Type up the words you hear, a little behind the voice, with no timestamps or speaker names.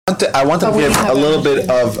to give a little bit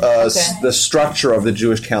of the structure of the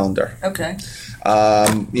Jewish calendar. Okay.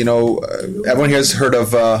 Everyone here has heard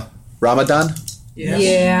of Ramadan.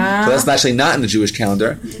 Yeah. So that's actually not in the Jewish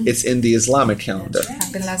calendar. It's in the Islamic calendar.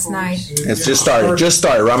 Happened last night. It's just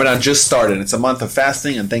started. Ramadan just started. It's a month of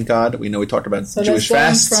fasting, and thank God we talked about Jewish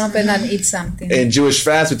fast. So let's go in front and eat something. In Jewish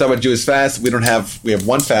fast, we talk about Jewish fast. We have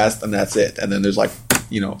one fast, and that's it. And then there's 8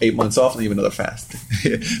 months off, and even another fast.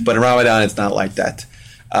 But in Ramadan, it's not like that.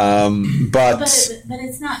 But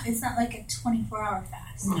it's not like a 24-hour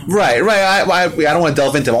fast. No. Right. I don't want to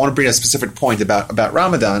delve into it. I want to bring a specific point about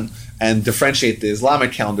Ramadan and differentiate the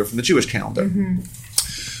Islamic calendar from the Jewish calendar. Mm-hmm.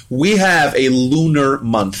 We have a lunar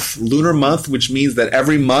month, which means that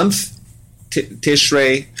every month,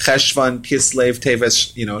 Tishrei, Cheshvan, Kislev,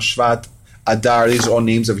 Teves, Shvat, Adar, these are all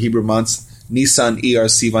names of Hebrew months. Nisan, Iyar,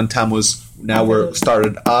 Sivan, Tammuz. Now we're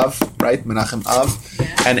started Av, right? Menachem Av,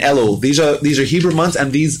 and Elul. These are Hebrew months,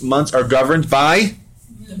 and these months are governed by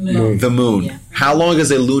the moon. Yeah. How long is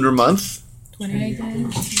a lunar month? 28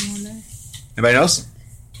 days. Anybody else?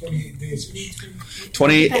 28 days.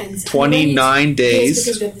 29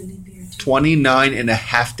 days. 29 and a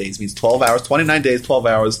half days means 12 hours. 29 days, 12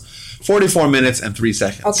 hours, 44 minutes, and 3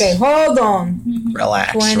 seconds. Okay, hold on.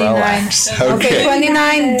 Relax. 29. Okay,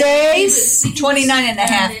 29 days. 29 and a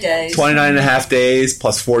half days. 29 and a half days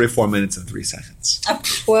plus 44 minutes and 3 seconds.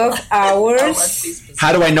 12 hours.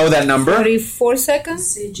 How do I know that number? 44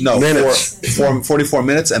 seconds? No, 44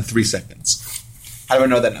 minutes and 3 seconds. How do I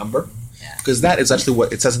know that number? Because that is actually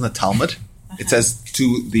what it says in the Talmud. It says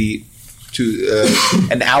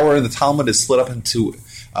an hour in the Talmud is split up into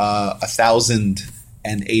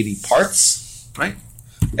 1,080 parts, right?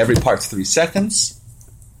 Every part's 3 seconds,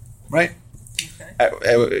 right?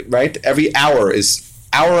 Okay. Right. Every hour is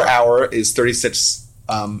 36.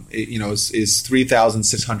 Is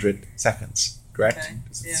 3,600 seconds. Correct. Okay.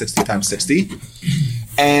 Yeah. 60 times 60,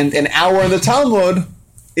 and an hour in the Talmud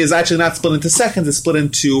is actually not split into seconds. It's split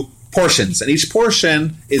into portions, and each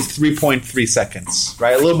portion is 3.3 seconds,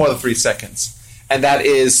 right? A little more than 3 seconds, and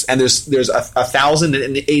there's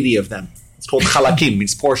 1,080 of them. It's called chalakim,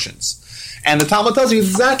 means portions. And the Talmud tells you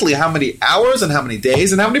exactly how many hours and how many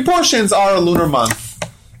days and how many portions are a lunar month.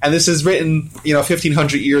 And this is written,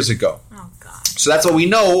 1,500 years ago. Oh God! So that's what we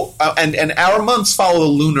know. And our months follow the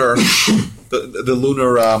lunar, the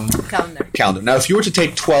lunar calendar. Now, if you were to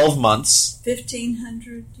take 12 months,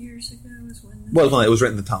 1,500 years ago is when. Well, it was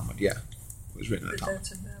written in the Talmud. Yeah, it was written in the Talmud.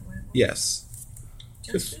 That's about when. Yes.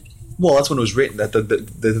 Just 15? Well, that's when it was written. That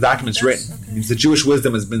the document's written. Okay. It means the Jewish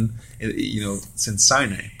wisdom has been, since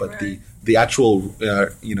Sinai, but the actual,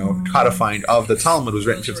 codifying of the Talmud was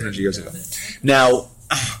written 1,500 years ago. Now,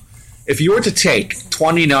 if you were to take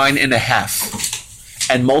 29 and a half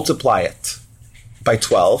and multiply it by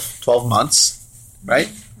 12 months, right?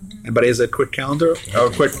 Anybody has a quick calendar or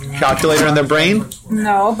a quick calculator in their brain?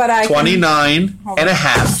 No, but I 29 and a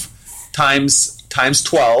half times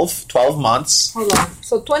 12 months. Hold on.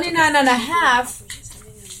 So 29 and a half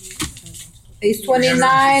is 29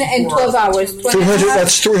 and 12 hours. 300,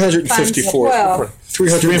 that's 354.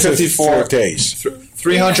 354 days.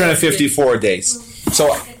 354 days.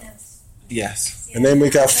 So, yes. And then we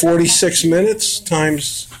got 46 minutes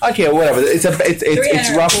times... Okay, whatever. It's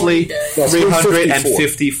roughly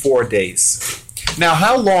 354 days. Now,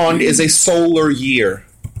 how long is a solar year?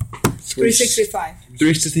 365.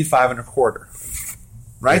 365 and a quarter.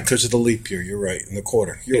 Right? Because of the leap year, you're right. In the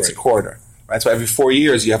quarter. It's a quarter. Right? So every 4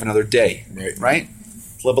 years, you have another day. Right?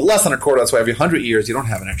 It's a little bit less than a quarter. That's why every 100 years, you don't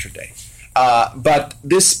have an extra day. But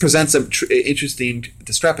this presents an interesting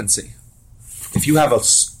discrepancy. If you have a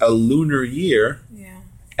lunar year,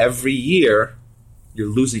 every year, you're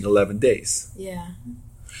losing 11 days. Yeah.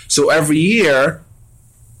 So every year,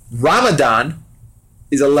 Ramadan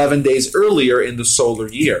is 11 days earlier in the solar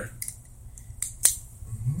year.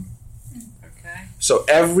 Okay. So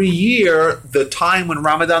every year, the time when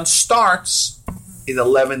Ramadan starts is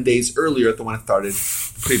 11 days earlier than when it started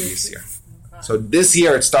the previous year. Okay. So this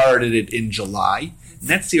year, it started in July.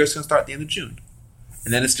 Next year, it's going to start at the end of June.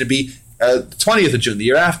 And then it's going to be the 20th of June, the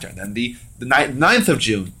year after. And then the 9th of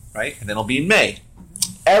June, right? And then it'll be in May.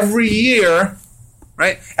 Every year,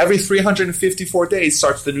 right? Every 354 days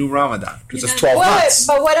starts the new Ramadan because it's 12 months.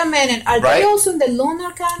 But wait a minute, are they also in the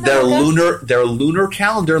lunar calendar? They're a lunar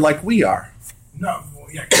calendar like we are. No,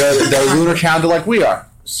 yeah. They're a lunar calendar like we are.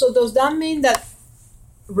 So does that mean that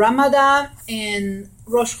Ramadan and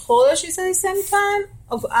Rosh Chodesh is at the same time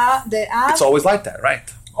of the Av? It's always like that,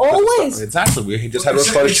 right? Always. Exactly. We just had Rosh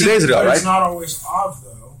Chodesh 2 days ago, right? It's not always Av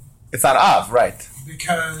though. It's not Av, right?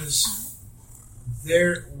 Because we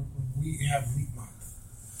have leap month.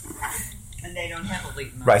 And they don't have a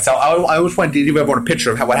leap month. Right. So I always want to give everyone a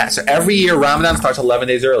picture of what happens. So every year Ramadan starts 11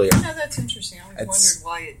 days earlier. No, that's interesting. I always wondered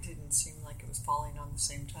why it didn't seem like it was falling on the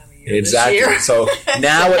same time of year. Exactly. This year. So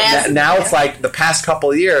now it's like the past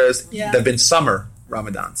couple of years they've been summer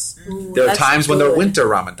Ramadans. Ooh, There are that's times when they're good. winter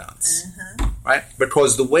Ramadans. Right?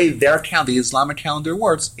 Because the way their calendar, the Islamic calendar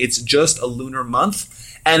works, it's just a lunar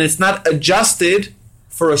month and it's not adjusted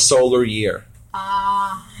for a solar year.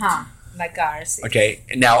 Like ours. Okay,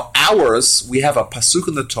 and now ours, we have a pasuk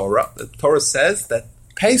in the Torah. The Torah says that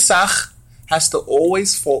Pesach has to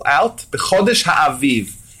always fall out b'chodesh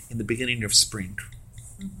ha'aviv, in the beginning of spring.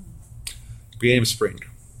 Beginning of spring.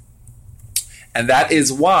 And that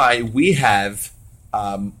is why we have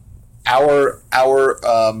our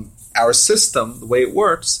system, the way it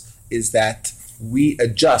works, is that we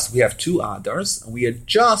adjust. We have 2 Adars, and we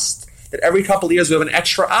adjust that every couple of years we have an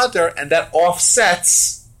extra Adar, and that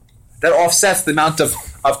offsets the amount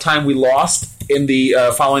of time we lost in the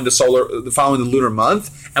following the lunar month,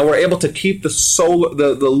 and we're able to keep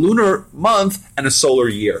the lunar month and a solar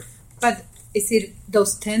year. But is it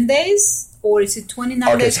those 10 days or is it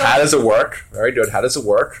 29 days? So how does it work? Very good. How does it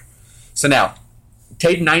work? So now,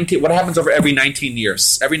 take 19. What happens over every 19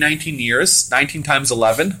 years? Every 19 years, 19 times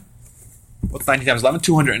 11. What's 19 times 11?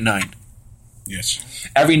 209. Yes.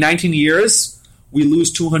 Every 19 years, we lose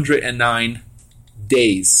 209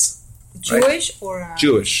 days. Jewish or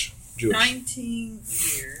Jewish. 19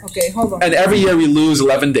 years. Okay, hold on. And every year we lose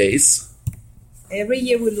 11 days. Every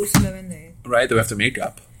year we lose 11 days. Right? That we have to make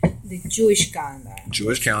up. The Jewish calendar.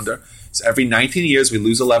 Jewish calendar. So every 19 years we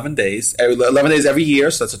lose 11 days. 11 days every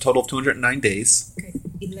year, so that's a total of 209 days. Okay,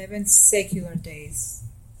 11 secular days.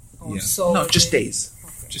 Or Yeah. solar No, just days. days.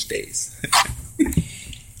 Okay. Just days.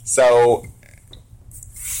 So,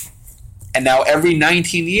 and now every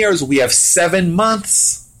 19 years we have 7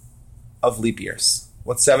 months of leap years.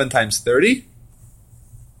 What's 7 times 30?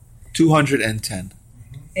 210.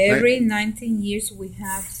 Every 19 years we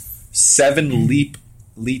have 7 leap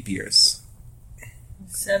years.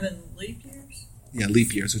 7 leap years? Yeah,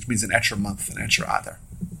 leap years, which means an extra month, an extra Adar.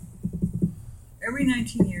 Every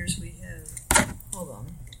 19 years we have hold on.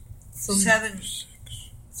 So 7.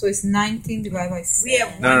 So it's 19 divided by 7. We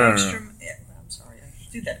have No, one no. extra. I'm sorry.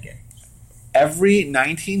 Do that again. Every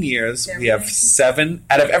 19 years, Every we have 19? 7.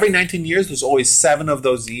 Out of every 19 years, there's always 7 of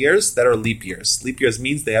those years that are leap years. Leap years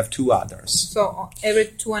means they have 2 Adars. So every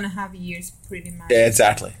 2.5 years, pretty much. Yeah,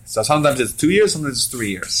 exactly. So sometimes it's 2 years, sometimes it's 3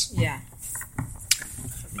 years. Yeah.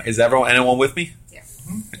 Is anyone with me?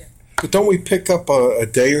 But don't we pick up a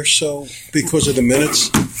day or so because of the minutes?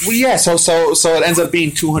 Well, yeah. So it ends up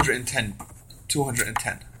being 210.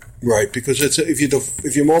 210. Right, because it's if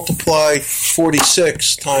you multiply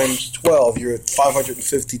 46 times 12, you're at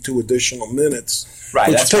 552 additional minutes, Right.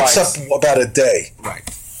 which That's picks why up about a day. Right.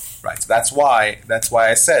 So that's why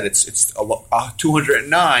I said it's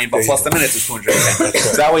 209, but There you plus go. the minutes is 210.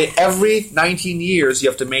 So that way, every 19 years you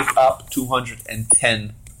have to make up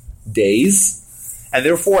 210 days, and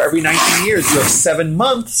therefore every 19 years you have 7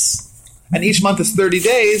 months, and each month is 30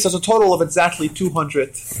 days. That's a total of exactly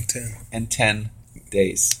 210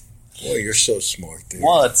 days. Boy, you're so smart, dude.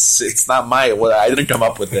 Well, it's not I didn't come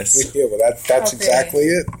up with this. Yeah, well, that's Okay. exactly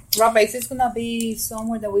it. Rabbi, is this going to be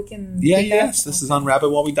somewhere that we can Yeah, pick yes. up? This is on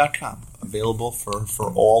rabbitwalby.com, available for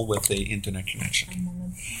all with the internet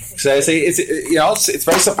connection. So I say it's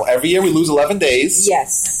very simple. Every year we lose 11 days,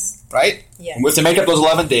 Yes. right? Yes. And we have to make up those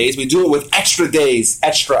 11 days. We do it with extra days,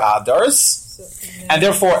 extra Adars, So, and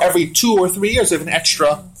therefore every 2 or 3 years we have an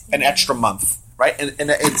extra month, right? And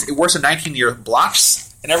it works in 19-year blocks.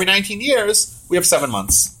 And every 19 years we have 7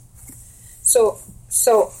 months. So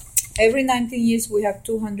every 19 years we have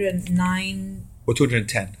 209. Well,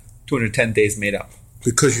 210 days made up.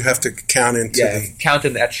 Because you have to count into Count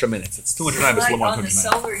in the extra minutes. It's 209, but it's a little more on than the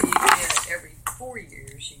 209. solar, you get every 4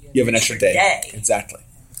 years. You have an extra day. Exactly.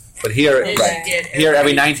 But here, Then right, you get here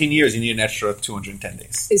every 19 years you need an extra 210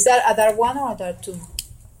 days. Is that Adar 1 or Adar 2?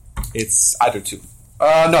 It's either 2.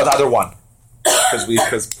 No, the other 1.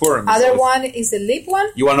 Because Purim is Other always- one is the leap one?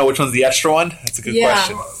 You want to know which one's the extra one? That's a good Yeah.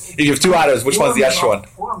 question. If you have 2 Adars, which one's the extra one?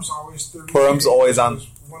 Purim's always 30 Purim's always on- There's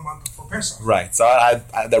 1 month before Pesach. Right. So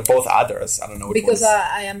they're both Adars. I don't know which Because one.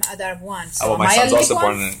 I am Adar 1. So Well, am my I a son's leap also one?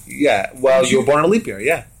 born in yeah. Well, you were born in a leap year,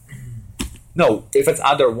 yeah. No, if it's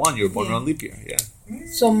Adar 1, you were born Yeah. in a leap year, yeah.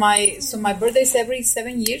 So my birthday is every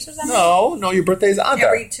 7 years or something? No, your birthday is Adar.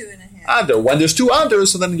 Every 2.5. Adar. When there's 2 Adars,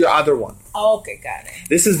 so then you're Adar 1. Oh, okay, got it.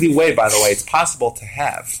 This is the way, by the way, it's possible to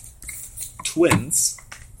have twins.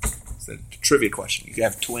 It's a trivia question. You can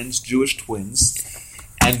have twins, Jewish twins,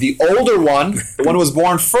 and the older one, the one who was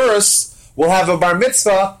born first, will have a bar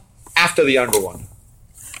mitzvah after the younger one.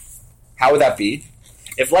 How would that be?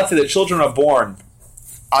 If, let's say, the children are born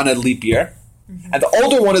on a leap year, and the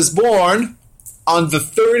older one is born on the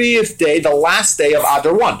 30th day, the last day of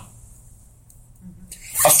Adar 1.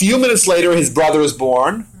 A few minutes later, his brother is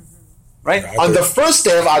born, right? On the first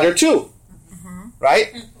day of Adar 2,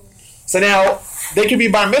 right? So now, they could be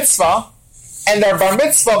bar mitzvah, and their bar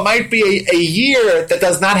mitzvah might be a year that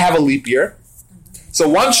does not have a leap year. So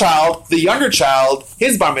one child, the younger child,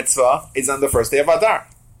 his bar mitzvah is on the first day of Adar.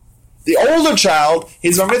 The older child,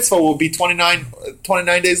 his bar mitzvah will be 29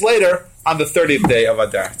 days later on the 30th day of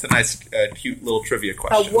Adar. It's a nice, cute little trivia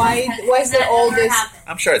question. Why is the oldest?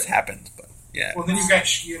 I'm sure it's happened, but yeah. Well, then you've got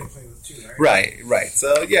Shkia to play with too, right? Right.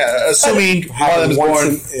 So yeah, assuming one of them was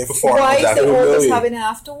born before. Why is the oldest million. having it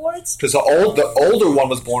afterwards? Because the older one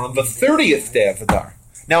was born on the 30th day of Adar.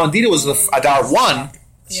 Now, indeed, it was the Adar 1,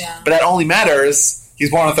 Yeah. but that only matters. He's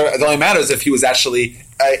born on it only matters if he was actually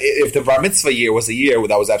if the bar mitzvah year was a year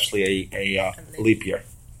that was actually a leap year.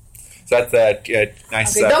 So that's a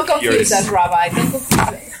nice. Okay, don't confuse curious. us, Rabbi. Don't confuse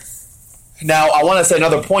us. Now, I want to say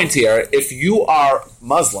another point here. If you are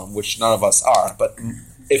Muslim, which none of us are, but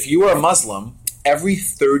if you are a Muslim, every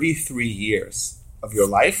 33 years of your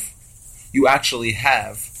life, you actually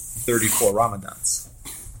have 34 Ramadans.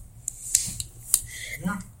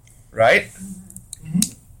 Yeah. Right?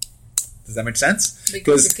 Does that make sense?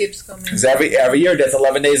 Because it keeps coming. Because every year that's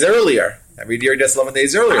 11 days earlier. Every year that's 11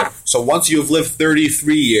 days earlier. So once you've lived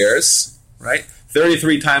 33 years, right?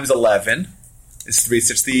 33 times 11 is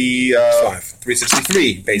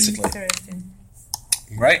 363, basically.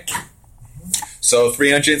 Right? So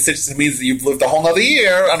 360 means that you've lived a whole nother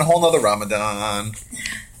year and a whole nother Ramadan.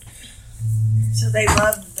 So they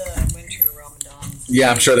love the winter Ramadans. Yeah,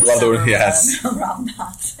 I'm sure they love the yes.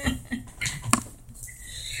 Ramadans.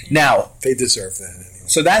 Now, They deserve that anyway.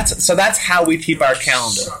 so that's how we keep our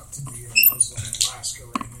calendar. Suck to be a Muslim in Alaska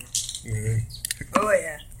right here. Oh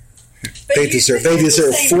yeah. They deserve 4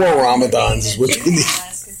 Ramadans is what they need.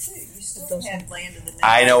 Alaska too. You still have land of the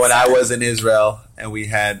I know when I was in Israel and we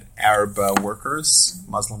had Arab workers,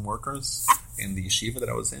 Muslim workers in the yeshiva that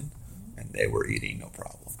I was in, and they were eating no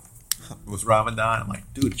problem. It was Ramadan. I'm like,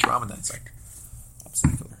 dude, it's Ramadan. It's like, I'm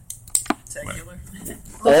secular. secular.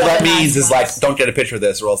 All that means is like, don't get a picture of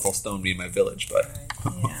this or else they'll stone me in my village. But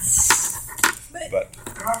But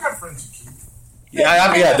And I've got friends who keep. there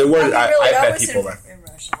were. really, I've I met was people in, that. in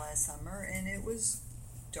Russia last summer, and it was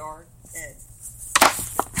dark at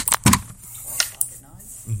 12 o'clock at night.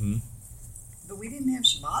 Mm-hmm. But we didn't have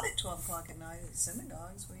Shabbat at 12 o'clock at night at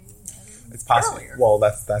synagogues. We had it It's possible. earlier. Well,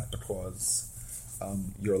 that's because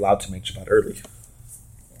you're allowed to make Shabbat early.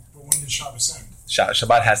 But when did Shabbos end?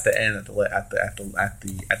 Shabbat has to end at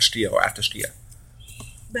Shkia or after Shkia.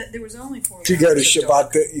 But there was only 4 hours. You go to of Shabbat.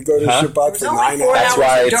 dark. You go to Huh? Shabbat There was for only 9 4 hours. That's hours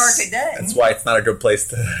why of it's- dark a day. That's why it's not a good place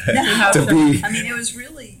to to be. I mean, it was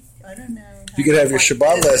really, I don't know. You could have your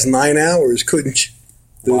Shabbat last 9 hours, couldn't you?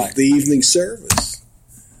 Why? The evening service.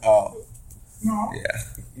 Oh, No. yeah.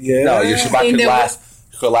 Yeah. No, your Shabbat In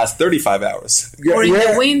could last 35 hours. Yeah, Or in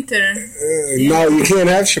yeah. the winter. No, you can't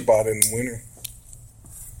have Shabbat in the winter.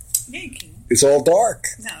 Yeah, you can. It's all dark.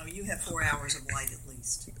 No, you have 4 hours of light at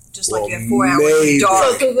least. Just Well, like you have 4 hours maybe. of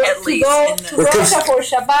dark So at least. in to the, Russia for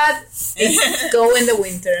Shabbat, is go in the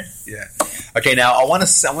winter. Yeah. Okay. Now I want to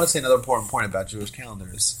say another important point about Jewish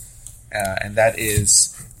calendars, and that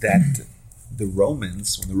is that the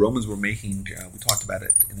Romans, when the Romans were making, we talked about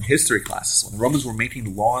it in the history classes, when the Romans were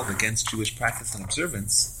making laws against Jewish practice and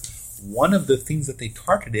observance, one of the things that they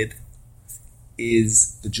targeted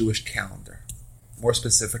is the Jewish calendar. More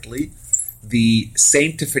specifically, the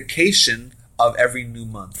sanctification of every new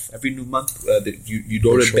month. Every new month, you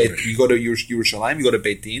go to Yerushalayim, you go to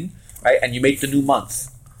Beit Din, right, and you make the new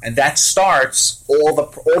month, and that starts all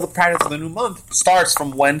the practice of the new month starts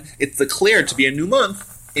from when it's declared to be a new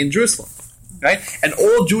month in Jerusalem, right, and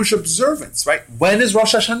all Jewish observance, right. When is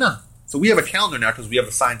Rosh Hashanah? So we have a calendar now because we have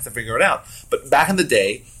the science to figure it out. But back in the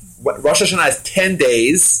day, Rosh Hashanah is 10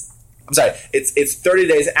 days. I'm sorry, it's 30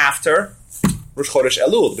 days after Rosh Chodesh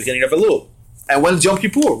Elul, the beginning of Elul. And when's Yom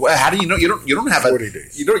Kippur? Well, how do you know? You don't have 40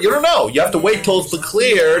 days. You don't know. You have to wait till it's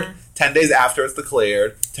declared 10 days after it's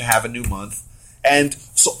declared to have a new month. And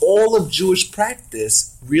so all of Jewish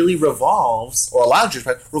practice really revolves, or a lot of Jewish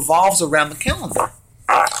practice revolves around the calendar.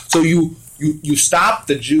 So you stop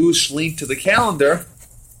the Jewish link to the calendar.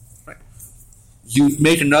 Right? You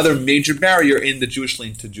make another major barrier in the Jewish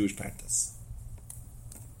link to Jewish practice.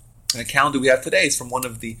 And the calendar we have today is from one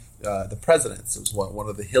of the presidents. It was one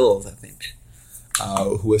of the Hills, I think,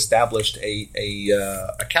 who established a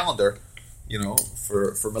calendar,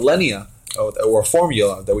 for millennia or a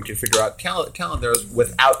formula that we can figure out calendars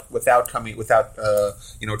without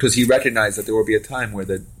because he recognized that there would be a time where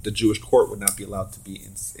the Jewish court would not be allowed to be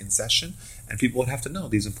in session, and people would have to know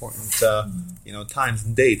these important times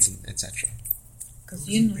and dates and etc. Because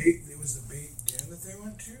It was the Beit Din that they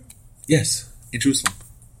went to? Yes, in Jerusalem.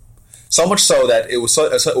 So much so that it was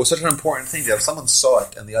such an important thing that if someone saw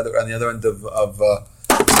it on the other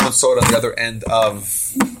end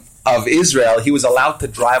of Israel, he was allowed to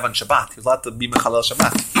drive on Shabbat. He was allowed to be mechalel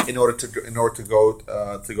Shabbat in order to go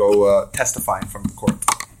testify in front of the court.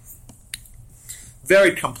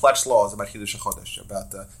 Very complex laws about Hidush HaChodesh,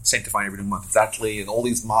 about sanctifying every new month. Exactly, and all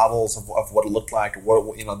these models of what it looked like.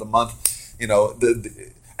 The month. At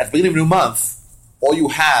the beginning of a new month, all you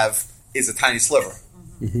have is a tiny sliver.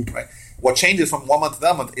 Mm-hmm. Right. What changes from one month to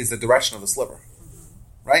that month is the direction of the sliver.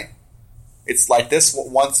 Mm-hmm. Right. It's like this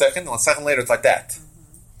 1 second, and 1 second later it's like that.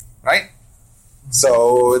 Mm-hmm. Right. Mm-hmm.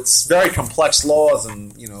 So it's very complex laws,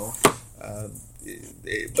 and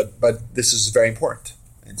but this is very important.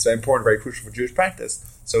 It's very important, very crucial for Jewish practice.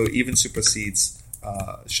 So it even supersedes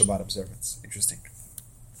Shabbat observance. Interesting.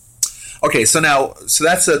 Okay, so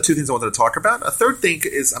that's two things I wanted to talk about. A third thing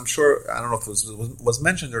is, I don't know if it was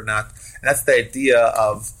mentioned or not, and that's the idea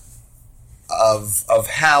of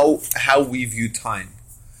how we view time.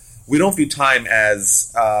 We don't view time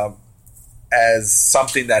as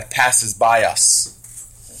something that passes by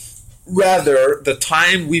us. Rather,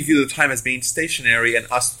 we view the time as being stationary and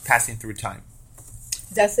us passing through time.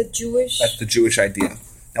 That's the Jewish idea.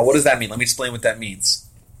 Now, what does that mean? Let me explain what that means.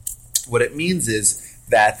 What it means is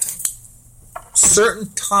that certain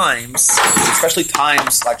times, especially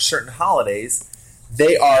times like certain holidays,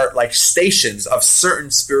 they are like stations of certain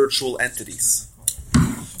spiritual entities.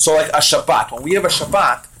 So like a Shabbat. When we have a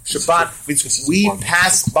Shabbat means we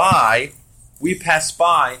pass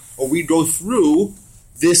by, or we go through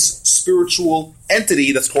this spiritual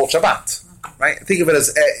entity that's called Shabbat. Right? Think of it as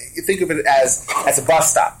a bus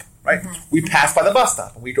stop. Right? Mm-hmm. We pass by the bus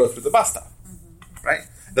stop and we go through the bus stop. Mm-hmm. Right?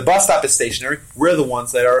 The bus stop is stationary. We're the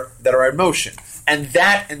ones that are in motion. And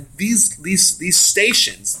these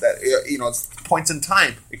stations that points in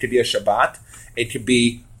time. It could be a Shabbat. It could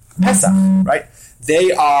be Pesach. Right?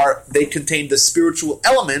 They contain the spiritual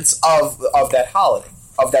elements of that holiday,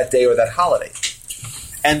 of that day or that holiday.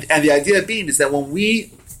 And the idea being is that when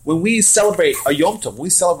we celebrate a Yom Tov, when we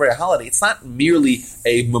celebrate a holiday, it's not merely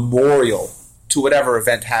a memorial to whatever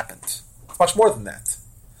event happened. It's much more than that.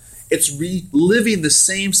 It's reliving the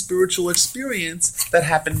same spiritual experience that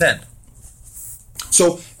happened then.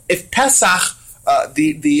 So if Pesach,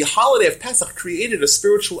 the holiday of Pesach created a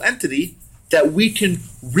spiritual entity that we can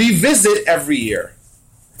revisit every year.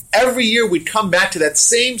 Every year we come back to that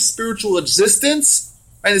same spiritual existence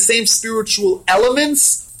and the same spiritual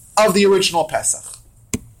elements of the original Pesach.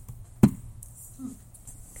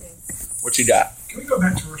 What you got? Can we go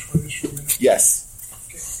back to Rosh Chodesh for a minute? Yes.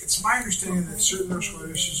 Okay. It's my understanding that certain Rosh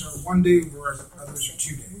Chodeshes are 1 day, whereas others are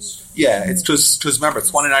 2 days. Yeah, it's because remember,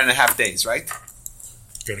 it's 29 and a half days, right?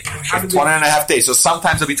 29 and a half days. So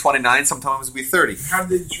sometimes it'll be 29, sometimes it'll be 30. How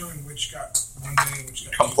do they determine which got 1 day and which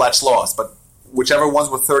got 2 days? Complex laws, but whichever ones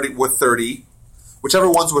were 30,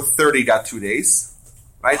 whichever ones were 30 got 2 days.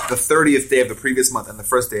 Right? The 30th day of the previous month and the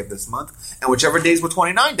first day of this month. And whichever days were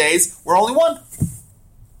 29 days were only 1.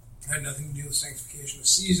 Had nothing to do with sanctification of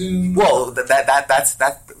season. Well, that's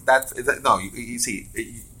no. You see,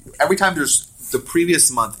 every time there's the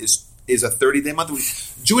previous month is a 30-day month.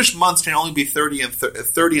 Jewish months can only be 30 and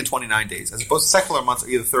 29 days, as opposed to secular months are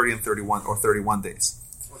either 30 and 31 or 31 days.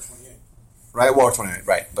 Or 28. Right, or 28.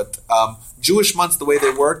 Right, but Jewish months, the way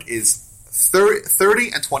they work is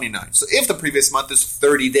 30 and 29. So if the previous month is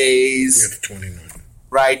 30 days, we have 29.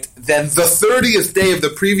 Right, then the 30th day of the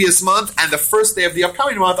previous month and the first day of the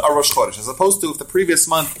upcoming month are Rosh Chodesh. As opposed to if the previous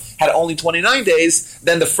month had only 29 days,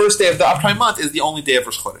 then the first day of the upcoming month is the only day of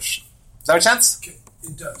Rosh Chodesh. Does that make sense? Okay,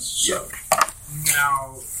 it does. So,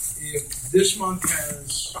 now, if this month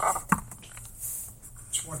has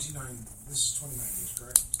 29, this is 29 days,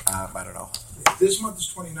 correct? I don't know. If this month is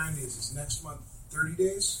 29 days, is next month 30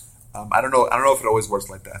 days? I don't know if it always works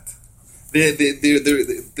like that.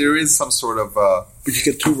 There is some sort of... but you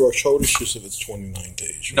get 2 Rosh Chodeshes if it's 29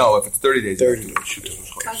 days. Right? No, if it's 30 days. 30 days, you do.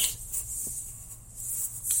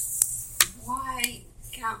 Why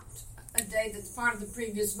count a day that's part of the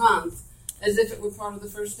previous month as if it were part of the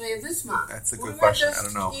first day of this month? That's a good question. I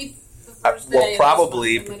don't know. Well,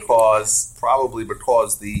 probably because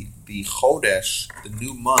the Chodesh, the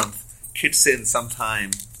new month, kicks in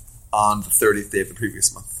sometime on the 30th day of the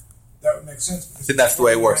previous month. That would make sense. Then that's the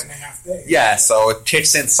way it works. And a half days. Yeah, so it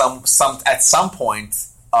kicks in some at some point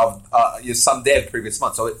of some day of the previous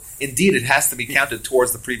month. So indeed, it has to be counted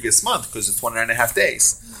towards the previous month because it's 29.5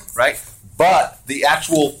 days, right? But the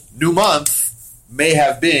actual new month may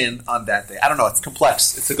have been on that day. I don't know. It's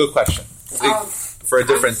complex. It's a good question for a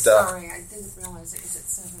different. I'm sorry, I didn't realize it was at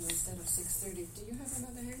 7 instead of 6:30. Do you have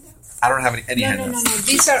another handout? I don't have any handouts. No.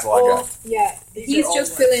 These are all. Yeah, he's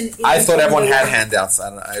just filling in. I thought everyone had handouts. I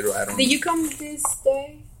don't. Did you come this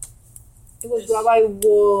day? It was Rabbi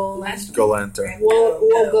Galanter. Galanter. No,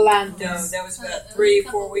 that was about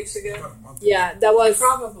 3-4 weeks ago. Yeah, that was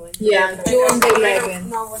Probably. Yeah, June the I don't 11th.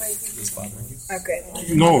 know what I did.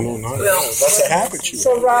 Okay. No, not that's a habit.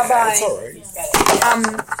 So, Rabbi, that's all right.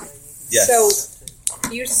 Yes. So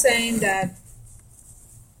you're saying that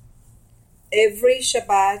every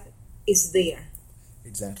Shabbat is there.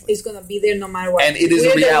 Exactly. It's gonna be there no matter what. And it is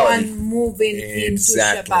We're a reality. the one moving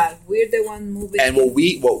Exactly. into Shabbat. We're the one moving. And what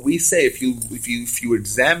we say, if you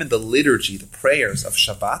examine the liturgy, the prayers of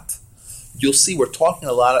Shabbat, you'll see we're talking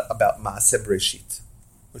a lot about Maaseh Bereshit.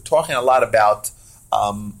 We're talking a lot about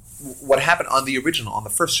what happened on the original, on the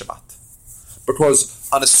first Shabbat. Because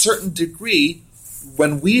on a certain degree,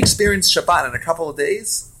 when we experience Shabbat in a couple of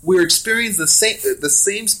days, we're experiencing the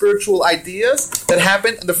same spiritual ideas that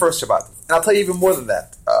happened in the first Shabbat. And I'll tell you even more than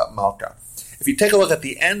that, Malka. If you take a look at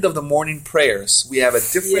the end of the morning prayers, we have a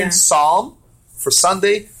different psalm for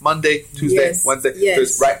Sunday, Monday, Tuesday, Wednesday,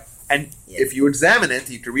 Thursday, right? And if you examine it,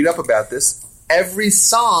 you can read up about this, every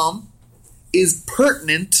psalm is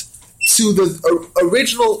pertinent to the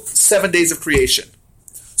original 7 days of creation.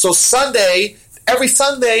 So every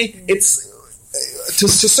Sunday, it's to a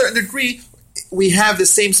certain degree, we have the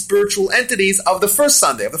same spiritual entities of the first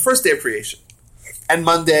Sunday, of the first day of creation. And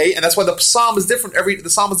Monday, and that's why the psalm is different. The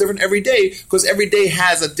psalm is different every day because every day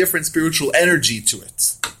has a different spiritual energy to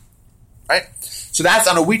it, right? So that's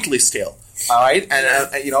on a weekly scale, all right.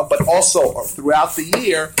 And but also throughout the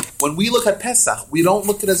year, when we look at Pesach, we don't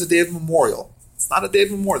look at it as a day of memorial. It's not a day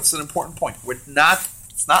of memorial. It's an important point.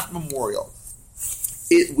 It's not memorial.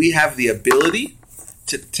 We have the ability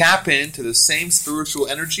to tap into the same spiritual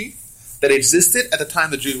energy that existed at the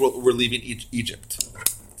time the Jews were leaving Egypt,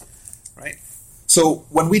 right? So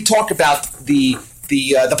when we talk about the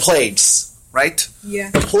plagues, right? Yeah.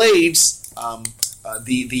 The plagues,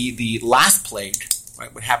 the last plague,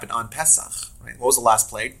 right? What happened on Pesach, right? What was the last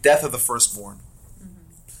plague? Death of the firstborn.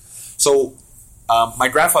 Mm-hmm. So my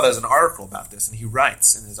grandfather has an article about this, and he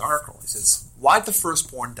writes in his article, he says, "Why did the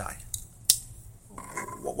firstborn die?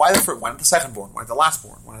 Why the secondborn? Why the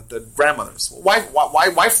lastborn? Why the grandmothers?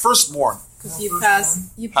 Why firstborn?" Because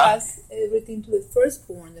you pass everything to the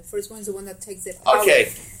firstborn. The firstborn is the one that takes the power.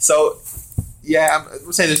 Okay, so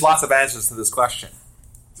I'm saying there's lots of answers to this question.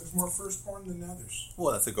 There's more firstborn than others.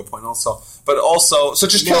 Well, that's a good point. So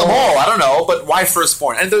just kill them all. I don't know, but why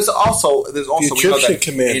firstborn? And there's also the Egyptian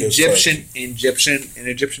commanders. In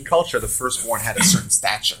Egyptian culture, the firstborn had a certain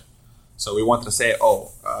stature. So we wanted to say,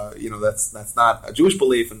 that's not a Jewish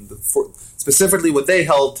belief, and specifically what they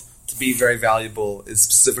held to be very valuable is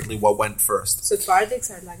specifically what went first. So Sephardics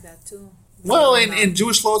are like that too. Well, in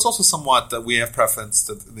Jewish law, it's also somewhat that we have preference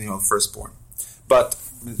to firstborn. But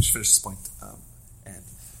let me just finish this point. And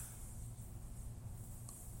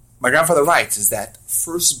my grandfather writes is that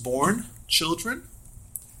firstborn children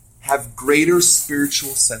have greater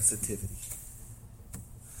spiritual sensitivity.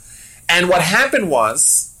 And what happened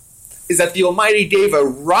is that the Almighty gave a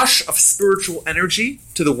rush of spiritual energy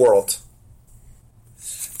to the world.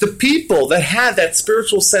 The people that had that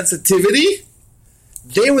spiritual sensitivity,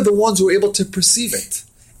 they were the ones who were able to perceive it.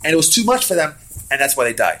 And it was too much for them, and that's why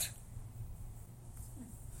they died.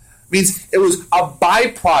 It means it was a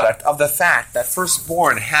byproduct of the fact that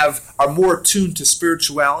firstborn are more attuned to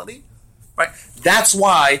spirituality. Right? That's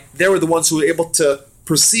why they were the ones who were able to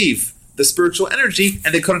perceive the spiritual energy,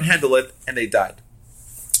 and they couldn't handle it, and they died.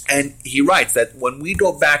 And he writes that when we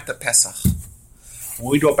go back to Pesach, when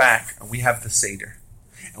we go back and we have the Seder,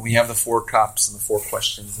 and we have the 4 cups and the 4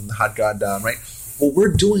 questions and the Haggadah, right? What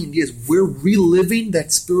we're doing is we're reliving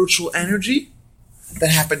that spiritual energy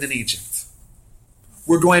that happened in Egypt.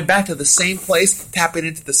 We're going back to the same place, tapping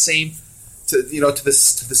into the same, to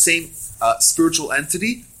the same spiritual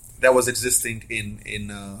entity that was existing in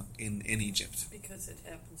Egypt. Because it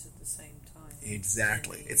happens at the same time.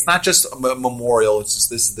 Exactly. It's not just a memorial. It's just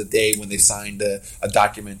this is the day when they signed a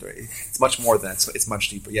document. It's much more than that. It's much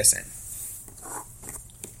deeper. Yes, Anne.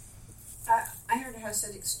 I heard a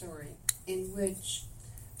Hasidic story in which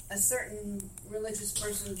a certain religious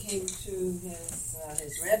person came to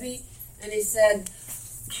his Rebbe and he said,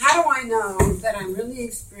 "How do I know that I'm really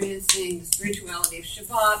experiencing the spirituality of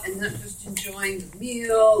Shabbat and not just enjoying the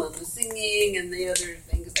meal and the singing and the other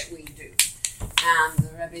things that we do?" And the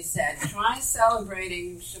Rebbe said, try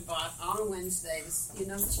celebrating Shabbat on a Wednesday. You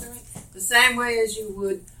know the story? The same way as you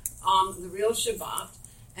would on the real Shabbat.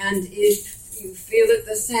 And if you feel it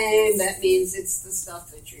the same, that means it's the stuff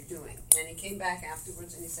that you're doing. And he came back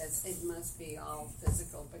afterwards and he says, it must be all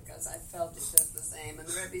physical because I felt it just the same. And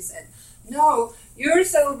the Rebbe said, no, your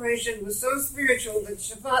celebration was so spiritual that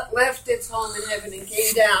Shabbat left its home in heaven and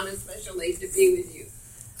came down especially to be with you.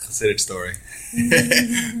 Hasidic story.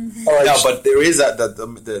 All right. No, but there is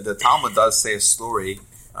the Talmud does say a story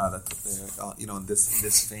that in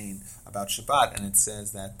this vein about Shabbat, and it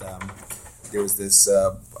says that there was this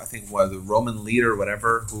I think the Roman leader,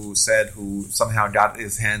 whatever, who somehow got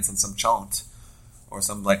his hands on some chont or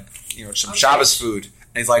some some Shabbos food,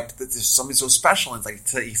 and he's like, "There's something so special." And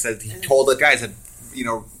it's like he told the guy, he said,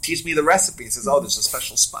 teach me the recipe. He says, there's a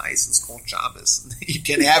special spice. It's called Shabbos. You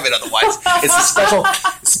can't have it otherwise. It's a special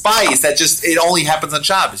spice that it only happens on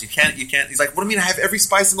Shabbos. You can't. He's like, what do you mean? I have every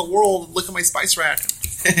spice in the world. Look at my spice rack.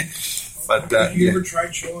 But have you ever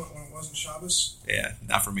tried cholent when it wasn't Shabbos? Yeah,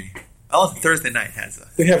 not for me. Oh, Thursday night has a.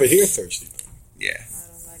 They have it here Thursday night. Yeah. I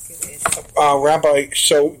don't like it. Rabbi,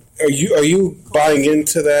 so are you buying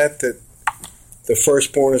into that the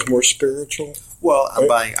firstborn is more spiritual? Well,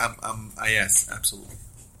 yes, absolutely.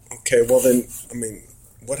 Okay, well then,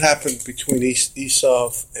 what happened between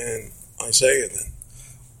Esau and Isaiah then?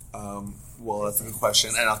 Well, that's a good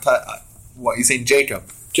question, and I'll tell you, what you're saying,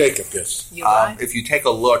 Jacob. Jacob, yes. If you take a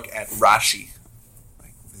look at Rashi,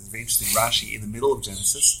 it's very interesting. Rashi in the middle of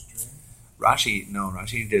Genesis. Rashi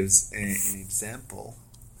gives an example.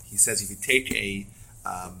 He says if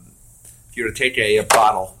you were to take a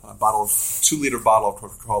bottle of 2-liter bottle of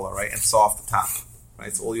Coca-Cola, right, and saw off the top,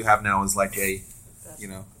 right. So all you have now is like a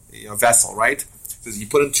vessel, right. So you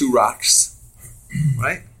put in 2 rocks,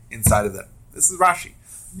 right, inside of them. This is Rashi.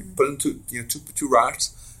 You put in two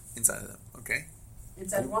rocks inside of them. Okay.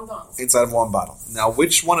 Inside of one bottle. Inside of one bottle. Now,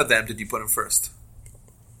 which one of them did you put in first?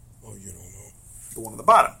 Oh, you don't know. The one on the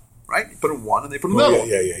bottom, right? You put in one, and they put in the middle.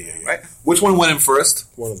 Yeah. Right. Which one went in first?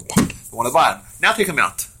 One on the bottom. The one on the bottom. Now take them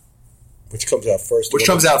out. Which comes out first? Which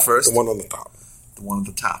comes out first? The one on the top. The one on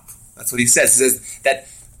the top. That's what he says. He says that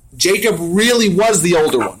Jacob really was the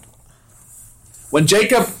older one. When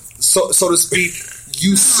Jacob, so to speak,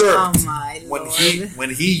 usurped, when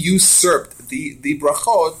he usurped the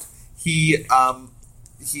brachot, he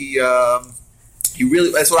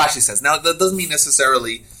really. That's what Rashi says. Now that doesn't mean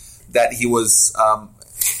necessarily that he was.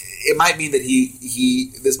 It might mean that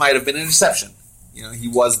he. This might have been an exception. He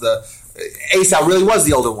was Esau really was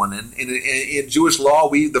the older one, and in Jewish law,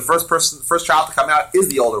 the first child to come out is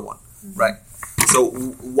the older one, right? So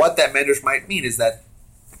what that medrash might mean is that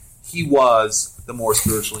he was the more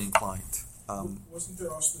spiritually inclined. Wasn't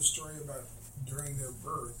there also the story about during their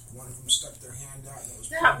birth, one of them stuck their hand out and it was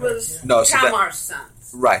That was Tamar's son.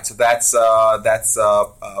 Right. So that's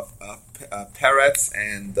Peretz,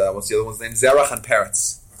 and what's the other one's name? Zerach and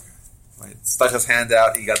Peretz. Right. Stuck his hand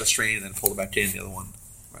out, he got the strain, and then pulled it back in. The other one.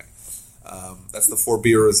 That's the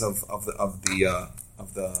forebearers of the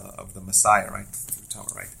Messiah, right?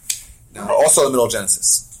 Right. Now, also in the middle of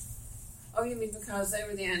Genesis. Oh, you mean because they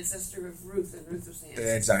were the ancestor of Ruth, and Ruth was the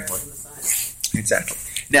ancestor Exactly. of the Messiah. Exactly.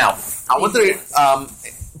 Now, I want to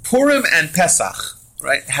Purim and Pesach,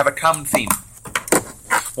 right, have a common theme.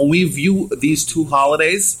 When we view these two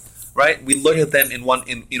holidays, right, we look at them in one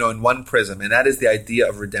prism, and that is the idea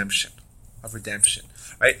of redemption.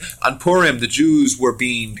 Right? On Purim, the Jews were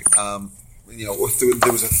being, there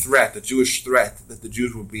was a threat, a Jewish threat, that the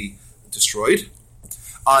Jews would be destroyed.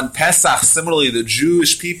 On Pesach, similarly, the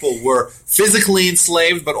Jewish people were physically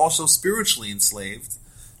enslaved, but also spiritually enslaved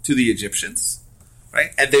to the Egyptians,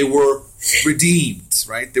 right? And they were redeemed,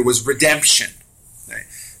 right? There was redemption. Right?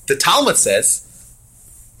 The Talmud says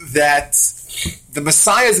that the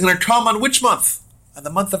Messiah is going to come on which month? On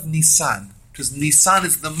the month of Nisan, because Nisan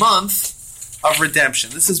is the month of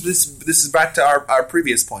redemption. This is back to our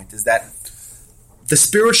previous point, is that the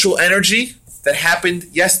spiritual energy that happened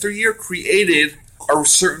yesteryear created a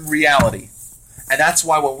certain reality, and that's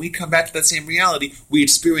why when we come back to that same reality, we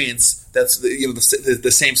experience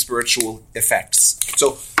the same spiritual effects.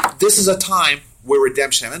 So this is a time where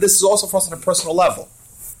redemption, and this is also for us on a personal level.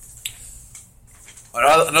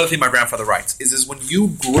 Another thing my grandfather writes is when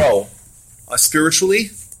you grow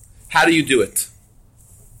spiritually, how do you do it?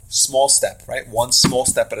 Small step, right? One small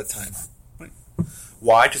step at a time. Right?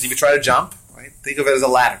 Why? Because if you try to jump, right? Think of it as a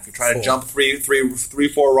ladder. If you try to jump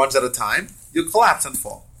 4 runs at a time, you'll collapse and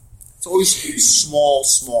fall. It's always small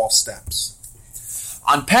steps.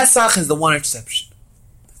 On Pesach is the one exception.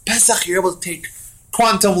 Pesach, you're able to take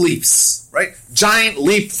quantum leaps, right? Giant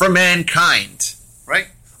leap for mankind, right?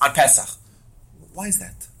 On Pesach. Why is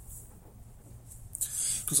that?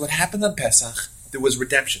 Because what happened on Pesach, there was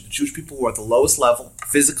redemption. The Jewish people were at the lowest level,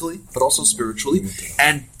 physically, but also spiritually.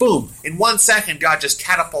 And boom, in 1 second, God just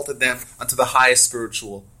catapulted them onto the highest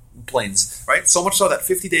spiritual planes. Right? So much so that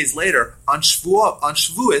 50 days later, on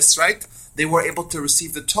Shavuos, right, they were able to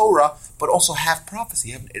receive the Torah, but also have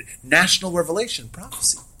prophecy, have national revelation,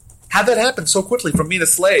 prophecy. How did that happen so quickly from being a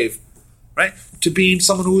slave, right, to being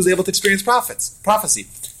someone who was able to experience prophecy?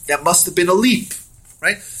 That must have been a leap,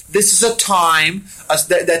 right? This is a time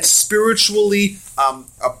that's spiritually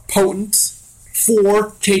potent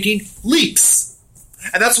for taking leaps.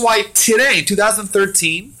 And that's why today, in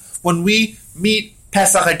 2013, when we meet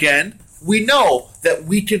Pesach again, we know that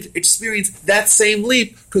we could experience that same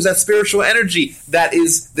leap because that spiritual energy, that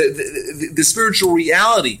is the spiritual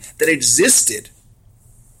reality that existed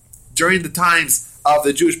during the times of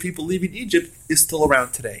the Jewish people leaving Egypt is still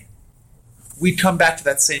around today. We come back to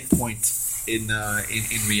that same point in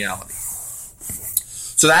reality.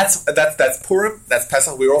 So that's Purim. That's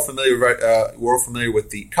Pesach. We're all familiar. We're all familiar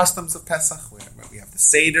with the customs of Pesach. We have the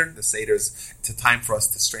Seder. The Seder is a time for us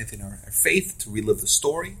to strengthen our faith, to relive the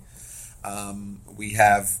story. We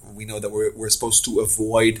know that we're supposed to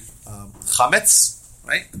avoid chametz,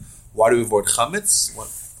 right? Why do we avoid chametz? Well,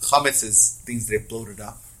 chametz is things that are bloated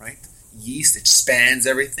up, right? Yeast expands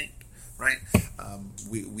everything, right?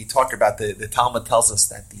 We talk about the Talmud tells us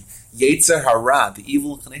that the yetzer hara, the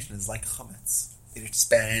evil inclination, is like chametz. It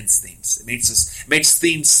expands things. It makes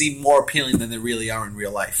things seem more appealing than they really are in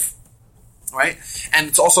real life, right? And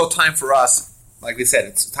it's also a time for us, like we said,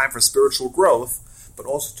 it's a time for spiritual growth, but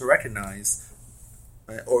also to recognize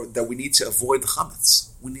or that we need to avoid the chametz.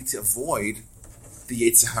 We need to avoid the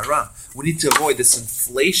yetzer hara. We need to avoid this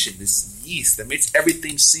inflation, this yeast that makes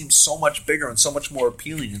everything seem so much bigger and so much more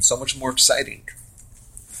appealing and so much more exciting.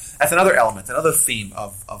 That's another element, another theme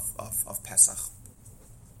of Pesach.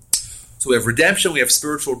 So we have redemption, we have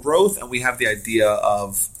spiritual growth, and we have the idea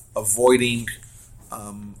of avoiding the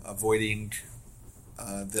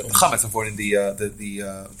chametz, avoiding the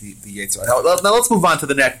yetzer hara. Now let's move on to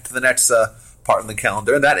the next part in the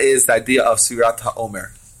calendar, and that is the idea of Sfirat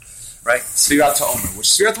HaOmer. Right, Sfirat HaOmer, which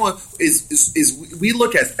Sfirat HaOmer is we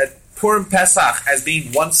look at Purim Pesach as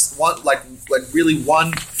being one really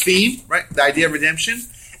one theme, right? The idea of redemption,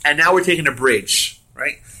 and now we're taking a bridge,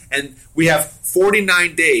 right? And we have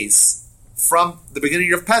 49 days from the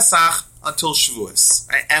beginning of Pesach until Shavuos,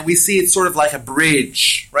 right? And we see it sort of like a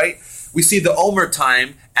bridge, right? We see the Omer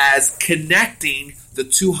time as connecting the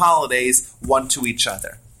two holidays one to each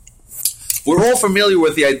other. We're all familiar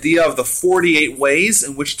with the idea of the 48 ways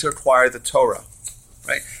in which to acquire the Torah,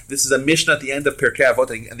 right? This is a Mishnah at the end of Pirkei Avot,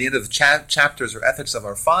 at the end of the chapters or ethics of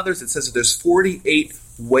our fathers. It says that there's 48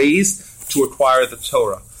 ways to acquire the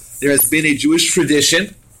Torah. There has been a Jewish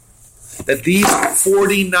tradition that these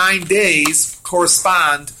 49 days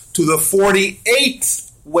correspond to the 48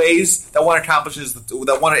 ways that one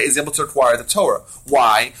is able to acquire the Torah.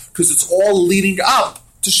 Why? Because it's all leading up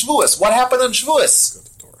to Shavuos. What happened on Shavuos?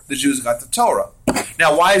 The Jews got the Torah.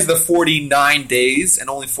 Now, why is there 49 days and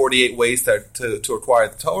only 48 ways to acquire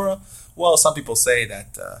the Torah? Well, some people say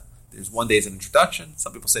that there's one day is an introduction.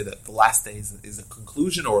 Some people say that the last day is a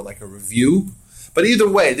conclusion or like a review. But either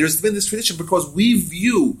way, there's been this tradition because we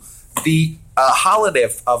view the holiday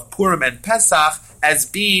of Purim and Pesach as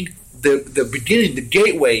being the beginning, the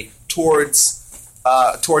gateway towards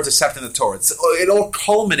accepting the Torah. It all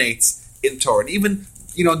culminates in Torah. And even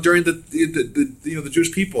during the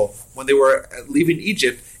Jewish people when they were leaving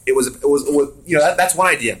Egypt, it was that's one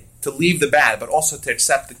idea, to leave the bad, but also to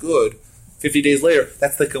accept the good. 50 days later,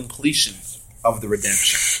 that's the completion of the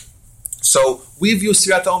redemption. So we view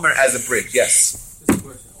Sfirat HaOmer as a bridge. Yes. Just a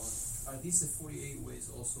question. Are these the 48 ways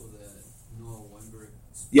also that Noah Weinberg?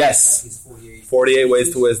 Yes. 48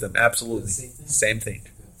 ways to wisdom. Absolutely. Same thing.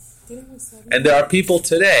 And there are people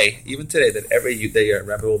today, even today, that every year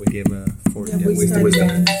Rabbi Wolbe gave 48 ways to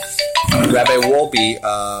wisdom. Rabbi Wolbe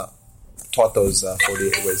taught those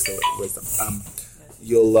 48 ways to wisdom.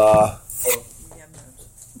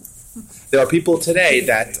 There are people today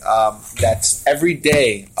that every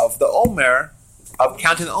day of the Omer, of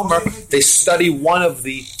counting the Omer, they study one of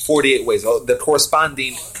the 48 ways, the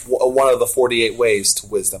corresponding one of the 48 ways to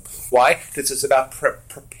wisdom. Why? Because it's about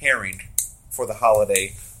preparing for the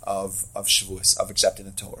holiday of Shavuos, of accepting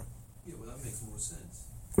the Torah. Yeah, well, that makes more sense.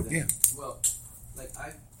 Yeah. Well, like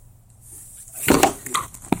I never could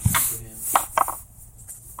comprehend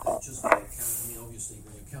that just by counting. I mean, obviously,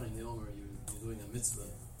 when you're counting the Omer, you're doing a mitzvah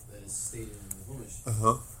that is stated in the Chumash.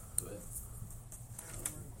 But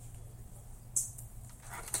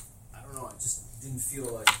I don't know. I just didn't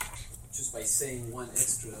feel like just by saying one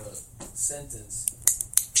extra sentence,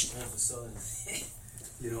 all of a sudden,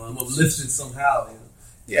 I'm uplifted somehow.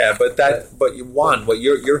 Yeah, but what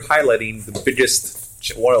you're highlighting the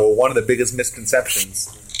biggest, one of the biggest misconceptions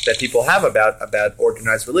that people have about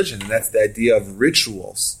organized religion, and that's the idea of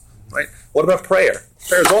rituals, right? What about prayer?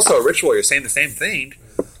 Prayer is also a ritual. You're saying the same thing,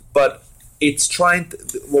 but it's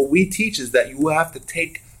what we teach is that you have to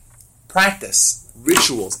take practice,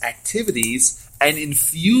 rituals, activities, and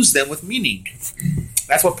infuse them with meaning.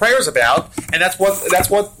 That's what prayer is about, and that's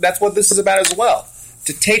what this is about as well.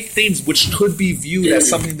 To take things which could be viewed as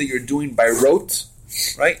something that you're doing by rote,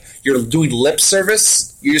 right? You're doing lip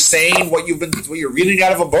service. You're saying what you're reading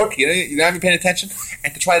out of a book. You're not even paying attention,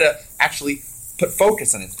 and to try to actually put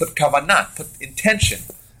focus on it, put kavanah, put intention,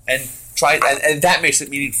 and and that makes it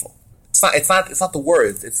meaningful. It's not the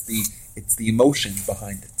words. It's the emotion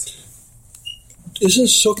behind it. Isn't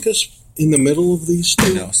Sukkot in the middle of these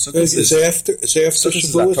two? No, Sukkot is after Sukkot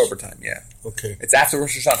is Shavuos? October time. Yeah, okay. It's after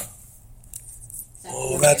Rosh Hashanah.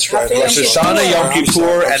 Oh, that's right. Rosh Hashanah, Yom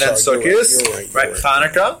Kippur, and then sorry, Sukkot. Right?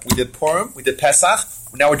 Hanukkah. We did Purim. We did Pesach.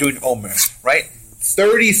 Now we're doing Omer. Right?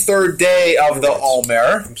 33rd day of the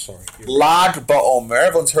Omer. I'm sorry. Lag BaOmer.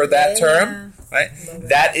 Everyone's heard that term, right?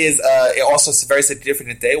 That is also a very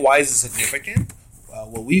significant day. Why is it significant?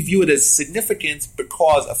 Well, we view it as significant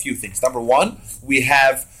because a few things. Number one, we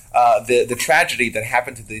have the tragedy that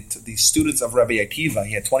happened to the students of Rabbi Akiva.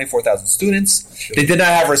 He had 24,000 students. Sure. They did not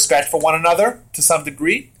have respect for one another to some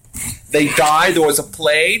degree. They died. There was a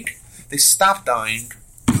plague. They stopped dying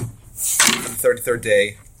on the 33rd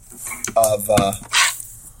day of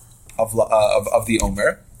the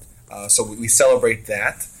Omer. So we celebrate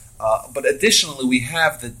that. But additionally, we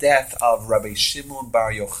have the death of Rabbi Shimon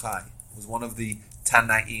Bar Yochai, who was one of the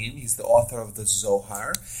Tanaim. He's the author of the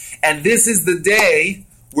Zohar. And this is the day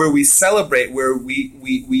where we celebrate, where we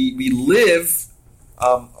live,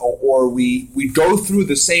 or we go through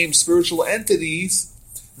the same spiritual entities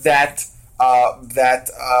that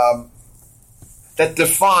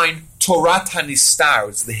define Torah Hanistar.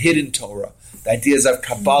 It's the hidden Torah, the ideas of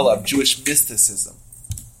Kabbalah, of Jewish mysticism.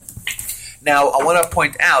 Now, I want to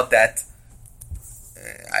point out that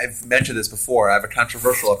I've mentioned this before. I have a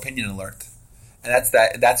controversial opinion alert, and that's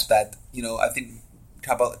that. I think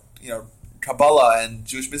Kabbalah and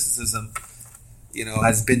Jewish mysticism,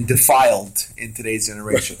 has been defiled in today's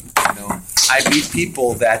generation. I meet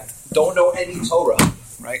people that don't know any Torah,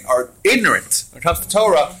 right? Are ignorant when it comes to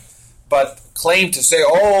Torah, but claim to say,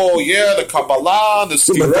 "Oh, yeah, the Kabbalah, the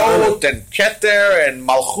Stirot, and Keter, and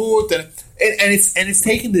Malchut, and it's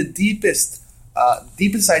taking the deepest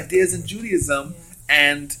ideas in Judaism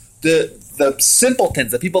and the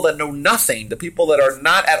simpletons, the people that know nothing, the people that are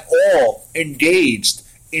not at all engaged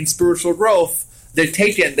in spiritual growth. They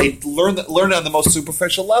learn it on the most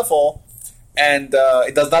superficial level, and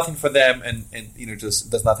it does nothing for them, and just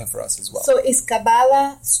does nothing for us as well. So is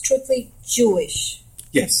Kabbalah strictly Jewish?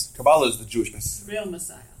 Yes, Kabbalah is the Jewish mysticism. The real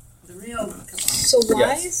Messiah. The real Kabbalah. So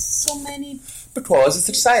why is so many? Because it's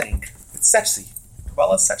exciting. It's sexy.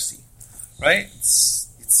 Kabbalah is sexy, right? It's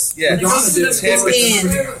It's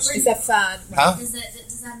a fad. Huh? Does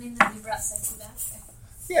that mean that we brought sexy back?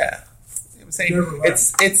 Yeah. I'm saying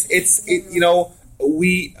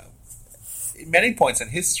we in many points in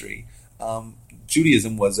history,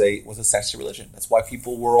 Judaism was a sexy religion. That's why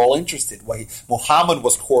people were all interested. Why Muhammad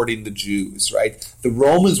was courting the Jews, right? The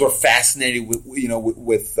Romans were fascinated with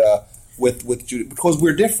Judaism because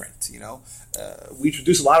we're different. We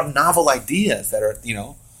introduce a lot of novel ideas that are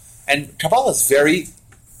and Kabbalah is very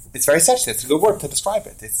sexy. It's a good word to describe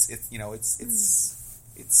it. It's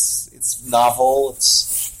novel.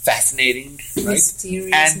 It's fascinating, right?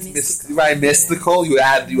 Mysterious, and mystical. Mystical. You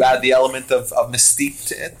add the element of mystique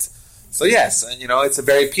to it. So yes, and it's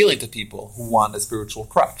very appealing to people who want a spiritual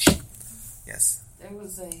crutch. Yes. There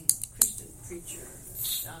was a Christian preacher,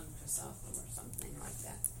 John Chrysostom or something like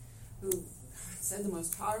that, who said the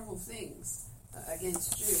most horrible things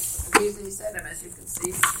against Jews. But the reason he said it, as you can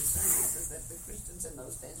see from his sermons, is that the Christians in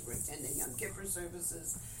those days were attending Yom Kippur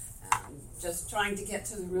services, just trying to get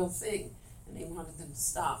to the real thing, and he wanted them to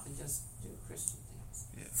stop and just do Christian things.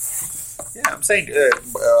 Yeah, I'm saying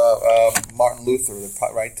Martin Luther,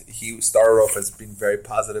 right? He started off as being very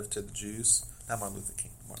positive to the Jews. Not Martin Luther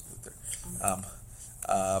King, Martin Luther.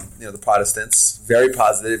 The Protestants, very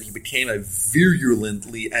positive. He became a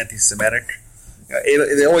virulently anti-Semitic.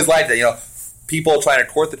 They always liked that. People trying to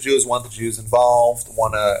court the Jews want the Jews involved,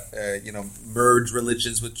 want to merge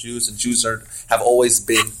religions with Jews, and Jews have always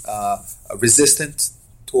been resistant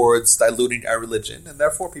towards diluting our religion, and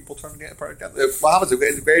therefore people turn against Muhammad's a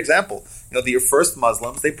great example. The first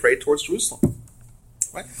Muslims, they prayed towards Jerusalem.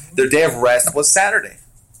 right? Their day of rest was Saturday,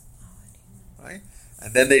 right?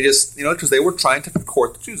 And then they just, because they were trying to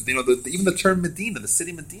court the Jews. Even the term Medina, the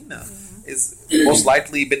city Medina, is most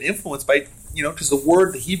likely been influenced by, because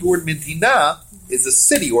the Hebrew word Medina is a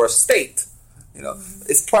city or a state.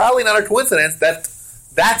 It's probably not a coincidence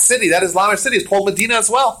that city, that Islamic city, is called Medina as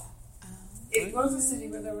well. It was a city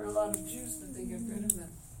where there were a lot of Jews, but they got rid of them.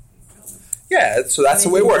 Yeah, so that's the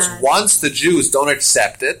way it works. Once the Jews don't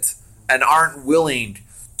accept it and aren't willing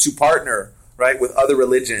to partner, right, with other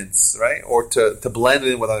religions, right, or to blend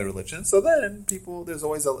in with other religions, so then there's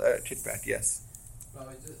always a kickback. Yes. Well,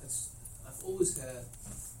 I've always had,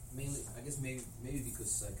 mainly, I guess maybe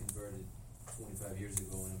because I converted 25 years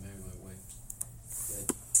ago when I married my wife, that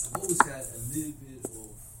I've always had a little bit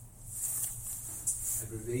of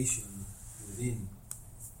aggravation within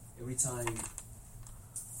every time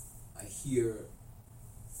I hear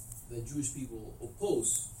that Jewish people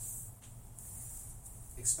oppose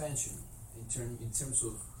expansion in terms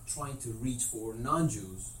of trying to reach for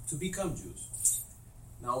non-Jews to become Jews.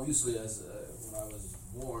 Now, obviously, when I was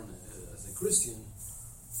born as a Christian,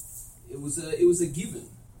 it was a given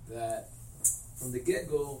that from the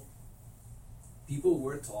get-go, people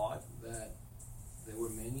were taught that there were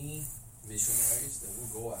many missionaries that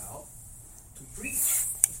would go out to preach,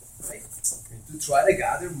 right, and to try to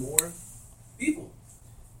gather more people.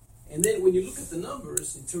 And then when you look at the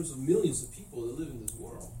numbers in terms of millions of people that live in this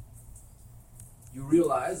world, you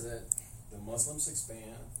realize that the Muslims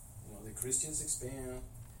expand, the Christians expand,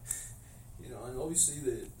 and obviously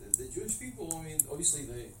the Jewish people, obviously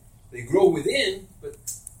they grow within, but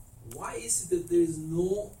why is it that there's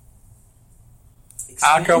no expansion?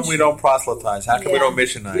 How come we don't proselytize? How come we don't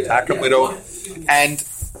missionize? How come we don't... And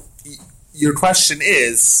your question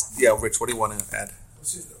is... Yeah, Rich, what do you want to add? I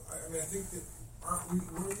think that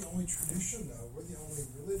we're the only tradition, though, we're the only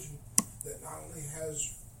religion that not only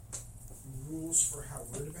has rules for how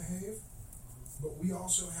we're to behave, but we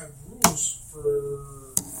also have rules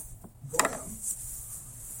for Goyim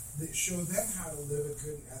that show them how to live a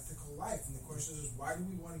good and ethical life. And the question is why do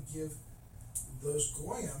we want to give those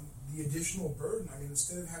Goyim the additional burden?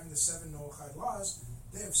 Instead of having the 7 Noahide laws,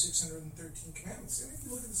 they have 613 commandments. And if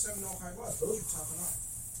you look at the 7 Noahide laws, those are tough enough.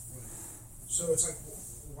 So it's like,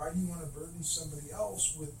 why do you want to burden somebody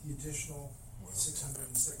else with the additional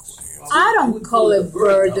 606? I don't call it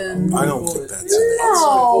burden. I don't think that's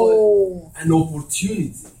No. An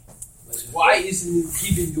opportunity. Why isn't it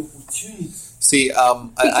given the opportunity? See,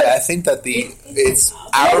 I think that it's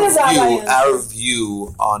our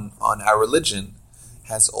view on our religion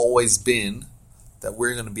has always been that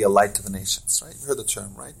we're going to be a light to the nations, right? You heard the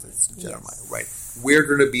term, right? That's Jeremiah, right? We're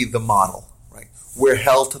going to be the model, right? We're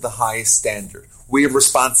held to the highest standard. We have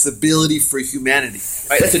responsibility for humanity,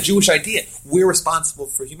 right? That's a Jewish idea. We're responsible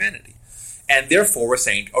for humanity. And therefore, we're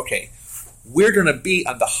saying, okay, we're going to be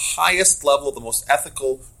on the highest level, the most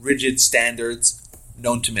ethical, rigid standards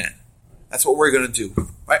known to man. That's what we're going to do,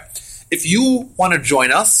 right? If you want to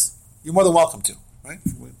join us, you're more than welcome to, right?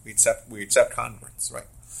 We accept converts, right?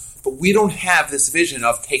 But we don't have this vision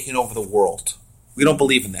of taking over the world. We don't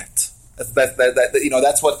believe in that.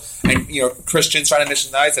 That's what Christians try to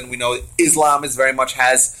missionize, and we know Islam is very much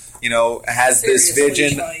has this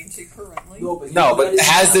vision. But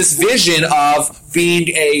has this vision of being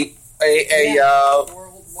a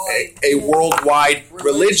worldwide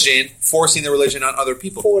religion, forcing the religion on other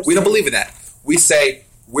people. We don't believe in that. We say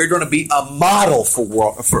we're going to be a model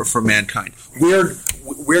for mankind. We're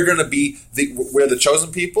going to be we're the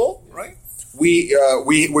chosen people, right? We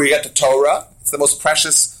get the Torah. It's the most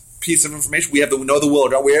precious piece of information. We know the will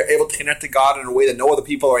of God. We're able to connect to God in a way that no other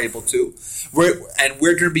people are able to. We're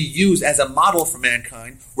going to be used as a model for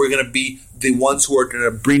mankind. We're going to be the ones who are going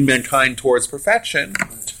to bring mankind towards perfection.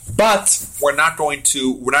 But we're not going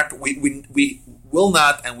to. We will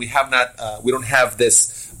not, and we have not. We don't have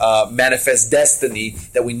this manifest destiny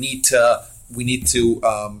that we need to.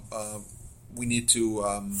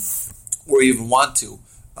 Or even want to.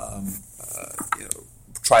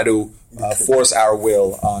 Try to force our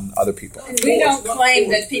will on other people. And we don't claim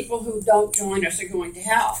that people who don't join us are going to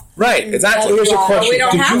hell. Right, exactly. Here's a question. We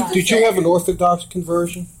don't have to Did you have an Orthodox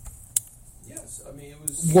conversion? Yes, it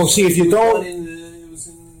was... Well, see, if you don't...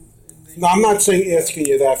 No, I'm not asking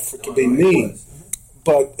you that to be mean,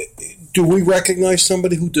 but do we recognize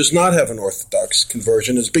somebody who does not have an Orthodox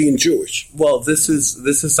conversion as being Jewish? Well, this is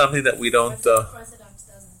something that we don't...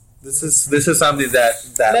 This is something that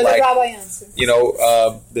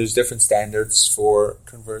there's different standards for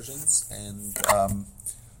conversions, and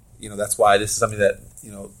that's why this is something that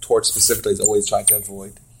Torch specifically is always trying to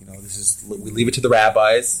avoid. We leave it to the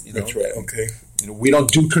rabbis. That's right. Okay. We don't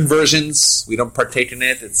do conversions. We don't partake in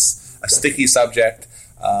it. It's a sticky subject,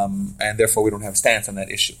 and therefore we don't have a stance on that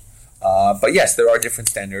issue. But yes, there are different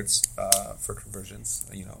standards for conversions.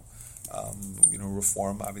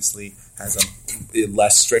 Reform obviously has a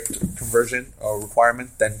less strict conversion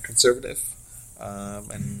requirement than conservative,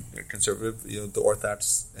 and conservative, the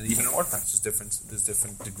Orthodox, and even in Orthodox, there's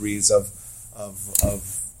different degrees of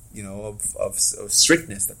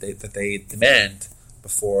strictness that they demand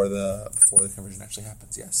before the conversion actually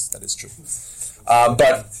happens. Yes, that is true.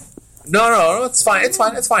 But no, it's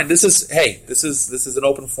fine. This is an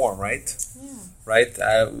open forum, right? Yeah. Right,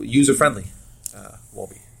 user friendly. Will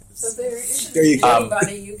be. So there isn't There you go.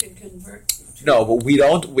 anybody you can convert to. No, but we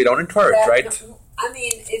don't encourage, right? I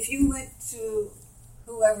mean, if you went to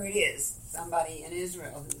whoever it is, somebody in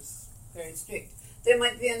Israel who's very strict, there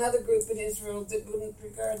might be another group in Israel that wouldn't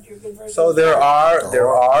regard your conversion. So there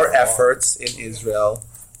are efforts in Israel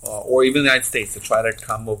or even the United States to try to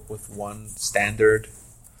come up with one standard.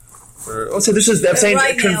 I'm saying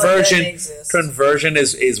right conversion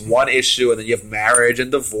is one issue, and then you have marriage and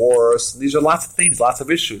divorce. These are lots of things, lots of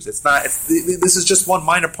issues. This is just one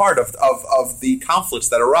minor part of the conflicts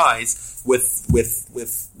that arise with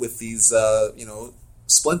these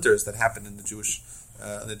splinters that happen in the Jewish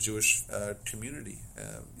community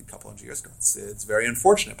a couple hundred years ago. It's very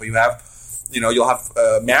unfortunate, but you'll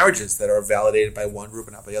have marriages that are validated by one group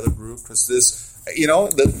and not by the other group, because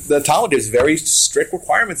the Talmud gives very strict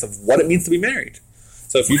requirements of what it means to be married.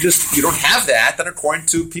 So if you don't have that, then according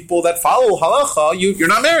to people that follow halacha, you're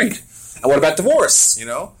not married. And what about divorce?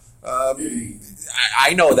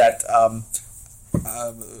 I know that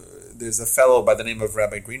there's a fellow by the name of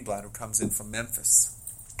Rabbi Greenblatt who comes in from Memphis.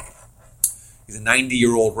 He's a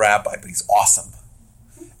 90-year-old rabbi, but he's awesome,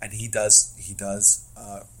 and he does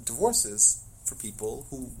divorces for people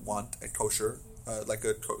who want a kosher.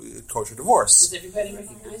 Kosher divorce. Does everybody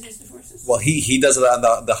recognize his divorces? Well, he does it on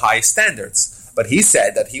the highest standards. But he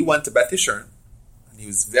said that he went to Beth Yeshurun, and he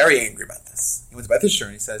was very angry about this. He went to Beth Yeshurun,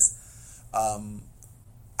 and he says,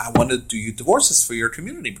 I want to do you divorces for your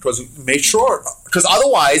community, because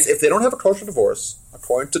otherwise, if they don't have a kosher divorce,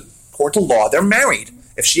 according to law, they're married.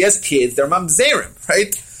 If she has kids, they're mamzerim,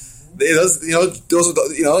 right?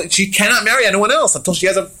 She cannot marry anyone else until she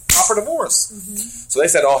has a proper divorce. Mm-hmm. So they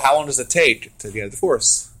said, how long does it take to get a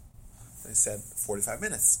divorce? They said 45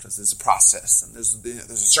 minutes, because there's a process, and there's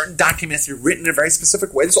a certain document that's written in a very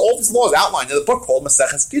specific way. There's all these laws outlined in the book called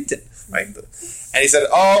Maseches Gittin, right? And he said,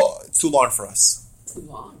 it's too long for us.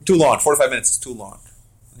 Too long. 45 minutes is too long.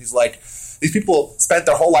 And he's like, these people spent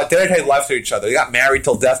their whole life, dedicated life to each other. They got married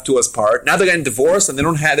till death do us part. Now they're getting divorced, and they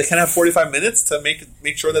can't have 45 minutes to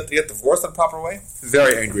make sure that they get divorced in a proper way. He's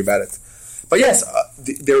very angry about it. But yes,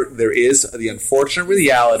 there is the unfortunate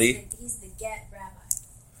reality. He's the get rabbi.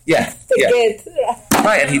 Yeah, Get.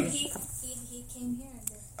 right. And he came here and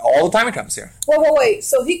did. all the time he comes here. Wait.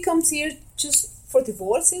 So he comes here just for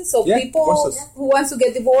divorcing? So people divorces. who wants to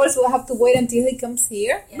get divorced will have to wait until he comes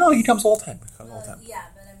here? Yeah. No, he comes all the time. Yeah,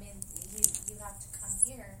 but I mean, you have to come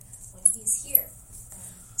here when he's here.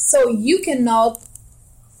 So you cannot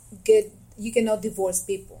divorce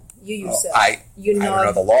people. You yourself. I don't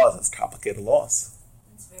know the laws. It's complicated laws.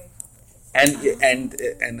 It's very complicated.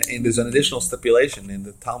 And there's an additional stipulation in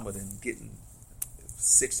the Talmud in Gittin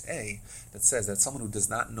 6a that says that someone who does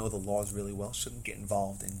not know the laws really well shouldn't get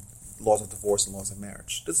involved in laws of divorce and laws of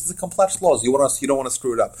marriage. This is a complex laws. You don't want to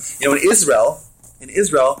screw it up. In Israel,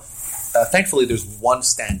 thankfully, there's one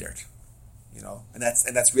standard. And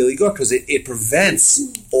that's really good, because it prevents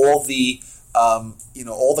all the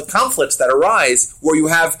all the conflicts that arise where you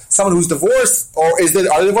have someone who's divorced, or are they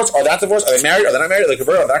divorced? Are they not divorced? Are they married? Are they not married? Are they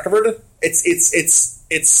converted? Are they not converted? It's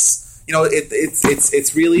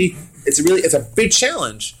a big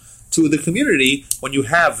challenge to the community when you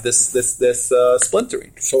have this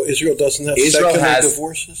splintering. So Israel doesn't have secular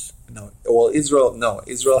divorces? No. Well,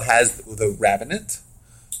 Israel has the rabbinate.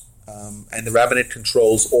 And the rabbinate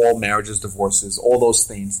controls all marriages, divorces, all those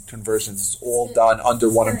things, conversions. It's all done under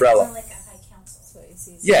one umbrella. It's like a high council. So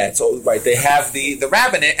Yeah, so right. They have the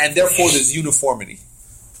rabbinate, and therefore there's uniformity.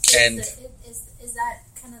 And is that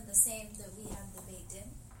kind of the same that we have the Beit Din?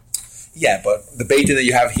 yeah, but the Beit Din that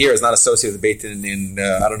you have here is not associated with the Beit Din in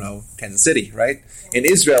Kansas City, right? In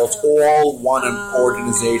Israel, it's all one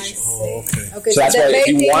organization. Okay, So that's why if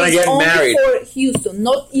you want to get married, for Houston,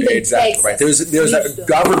 not even exactly Texas. right. There's a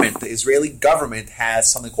government. The Israeli government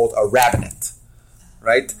has something called a rabbinate,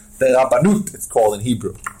 right? The Rabbanut, it's called in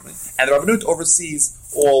Hebrew, right? And the Rabbanut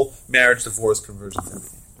oversees all marriage, divorce, conversions,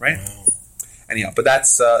 everything, right? Wow. Anyhow, but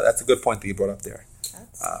that's a good point that you brought up there.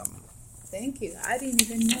 Thank you. I didn't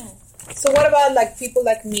even know. So what about like people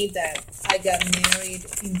like me that I got married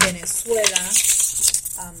in Venezuela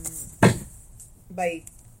by I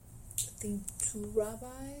think 2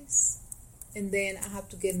 rabbis, and then I have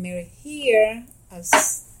to get married here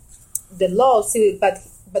as the law, see, but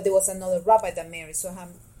there was another rabbi that married, so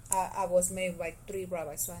I was married by 3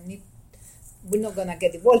 rabbis. So we're not gonna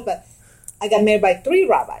get divorced, but I got married by 3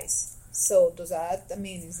 rabbis. So is that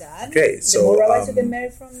okay? The So more rabbis you get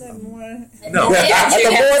married from, the more no, Say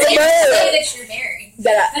the more the that merrier. you're married.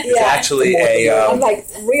 It's actually I'm like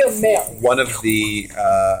real male. one of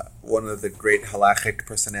the great halachic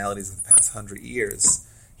personalities of the past 100 years.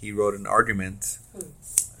 He wrote an argument.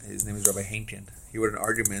 His name is Rabbi Henkin. He wrote an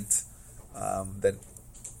argument that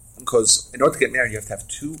because in order to get married, you have to have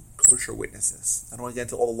 2 kosher witnesses. I don't want to get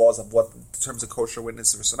into all the laws of what the terms of kosher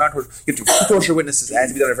witnesses versus not kosher. You have to have 2 kosher witnesses. It has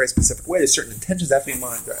to be done in a very specific way. There's certain intentions that have to be in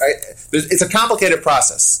mind. It's a complicated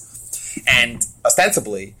process. And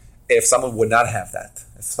ostensibly, if someone would not have that,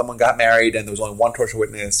 if someone got married and there was only 1 kosher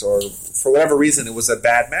witness, or for whatever reason it was a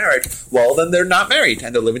bad marriage, well, then they're not married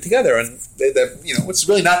and they're living together, and it's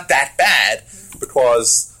really not that bad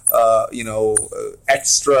because not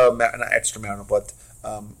extramarital, but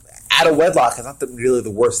out of wedlock is not really the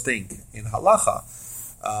worst thing in halacha.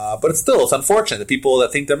 But it's unfortunate. The people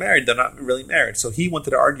that think they're married, they're not really married. So he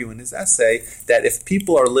wanted to argue in his essay that if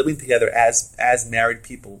people are living together as married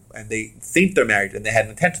people, and they think they're married, and they had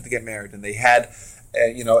an intention to get married, and they had,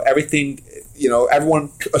 everything,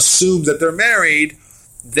 everyone assumes that they're married,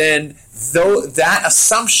 then though that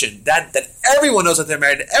assumption that everyone knows that they're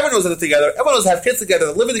married, everyone knows that they're together, everyone knows they have kids together,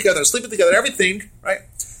 they're living together, sleeping together, everything, right?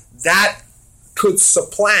 That could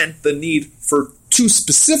supplant the need for 2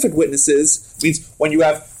 specific witnesses. Means when you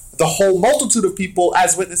have the whole multitude of people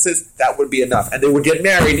as witnesses, that would be enough, and they would get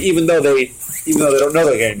married even though they don't know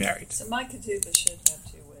they're getting married. So my ketubah should have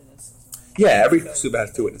 2 witnesses. Yeah, every ketubah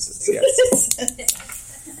has 2 witnesses.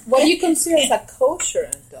 Yes. What do you consider as a kosher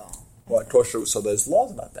though? Well, kosher. So there's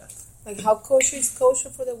laws about that. Like how kosher is kosher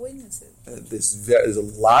for the witnesses? There's a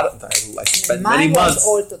lot of. I spent Mine many months. was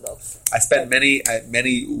Orthodox. I spent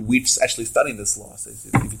many weeks actually studying this law. So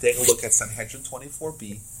if you take a look at Sanhedrin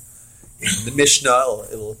 24b in the Mishnah,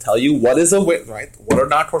 it'll tell you what is a witness, right? What are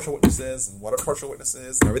not kosher witnesses and what are kosher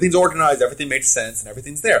witnesses, and everything's organized, everything makes sense, and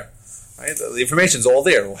everything's there. Right? The information's all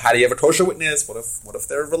there. Well, how do you have a kosher witness? What if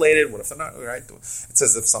they're related? What if they're not? Right? It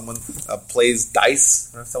says if someone plays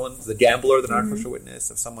dice, or if someone's a gambler, they're not a kosher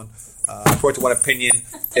witness. If someone, according to one opinion,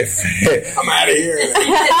 if I'm out of here.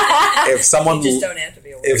 If someone, You just don't have to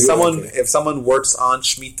be a if someone works on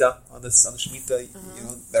Shemitah on the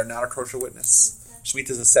Shemitah, they're not a kosher witness.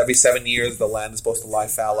 Shemitah is every 7 years. The land is supposed to lie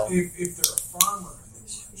fallow. If they're a farmer,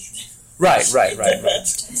 Right.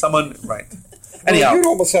 Someone, right. Anyhow, You'd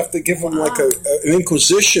almost have to give them like an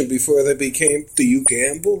inquisition before they became. Do you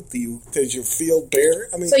gamble? Does your field bare?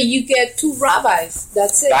 I mean, So you get 2 rabbis.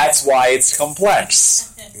 That's it. that's why it's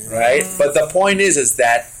complex, right? But the point is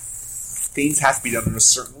that things have to be done in a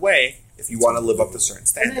certain way if you want to live up to certain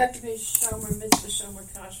And they have standards. to be shomer mitzvah, shomer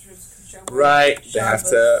kashrus, shomer Right. They have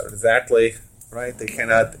Shabbos. to, exactly. Right. They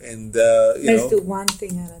cannot, and, Let's do one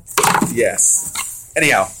thing at a time. yes.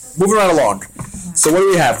 Anyhow, moving right along. So what do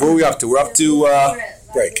we have? What are we up to? We're up to,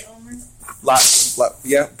 break.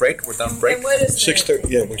 break. We're done break. And what is 6:30.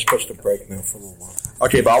 Yeah, we're supposed to break now for a little while.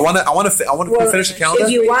 Okay, but I want to finish the calendar.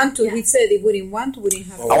 If you want to, he said if we didn't want to, we didn't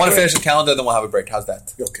have to. I want to finish the calendar, then we'll have a break. How's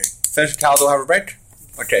that? Okay. Finish the calendar, we'll have a break?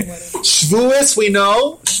 Okay. Shavuos, we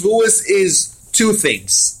know. Shavuos is 2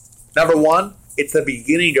 things. Number 1, it's the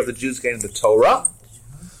beginning of the Jews getting the Torah.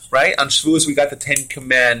 Right? On Shavuos, we got the 10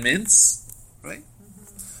 Commandments. Right?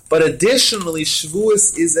 But additionally,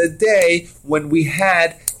 Shavuos is a day when we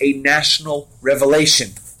had a national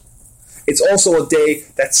revelation. It's also a day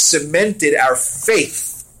that cemented our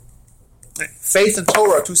faith. Right? Faith and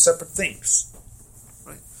Torah are 2 separate things.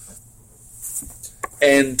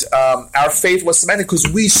 And our faith was cemented because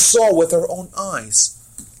we saw with our own eyes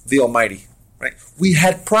the Almighty. Right? We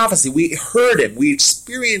had prophecy. We heard Him. We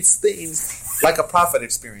experienced things like a prophet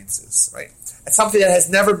experiences. Right? It's something that has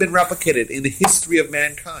never been replicated in the history of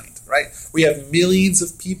mankind. Right? We have millions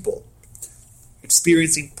of people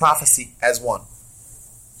experiencing prophecy as one.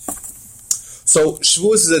 So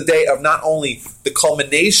Shavuos is a day of not only the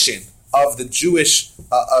culmination of the Jewish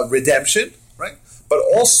redemption, right? But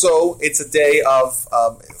also it's a day of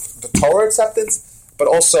the Torah acceptance, but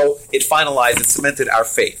also it finalized and cemented our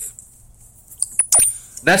faith.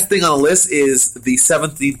 Next thing on the list is the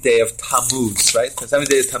 17th day of Tammuz, right? The 17th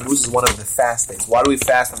day of Tammuz is one of the fast days. Why do we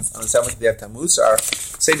fast on the 17th day of Tammuz? Our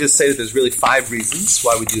sages say that there's really 5 reasons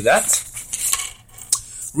why we do that.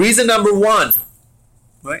 Reason number 1,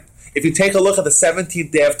 right, If you take a look at the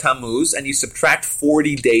 17th day of Tammuz and you subtract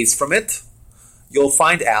 40 days from it, you'll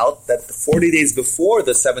find out that the 40 days before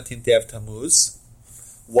the 17th day of Tammuz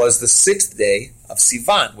was the 6th day of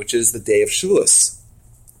Sivan, which is the day of Shavuos.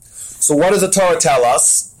 So what does the Torah tell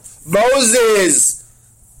us? Moses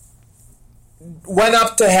went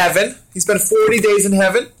up to heaven. He spent 40 days in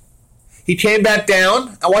heaven. He came back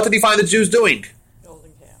down, and what did he find the Jews doing?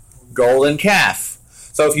 Golden calf. Golden calf.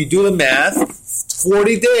 So if you do the math,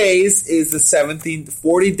 40 days is the 17th,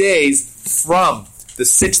 40 days from the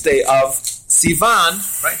 6th day of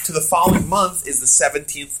Sivan, right, to the following month is the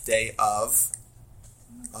 17th day of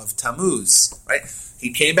Tammuz, right?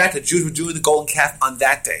 He came back, the Jews were doing the golden calf on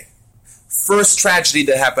that day. First tragedy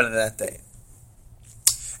that happened on that day.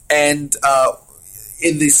 And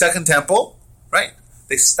in the Second Temple, right,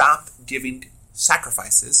 they stopped giving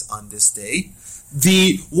sacrifices on this day.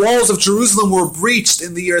 The walls of Jerusalem were breached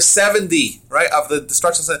in the year 70, right, of the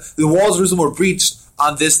destruction. The walls of Jerusalem were breached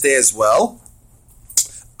on this day as well.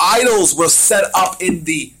 Idols were set up in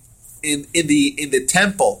the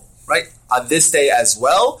temple, right, on this day as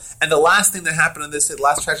well. And the last thing that happened on this day, the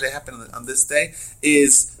last tragedy that happened on this day,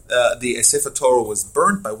 is the Sefer Torah was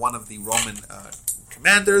burnt by one of the Roman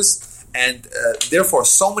commanders, and therefore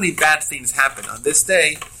so many bad things happened on this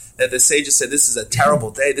day that the sages said this is a terrible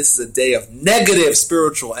day. This is a day of negative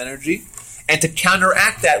spiritual energy, and to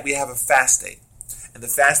counteract that, we have a fast day, and the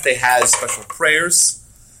fast day has special prayers.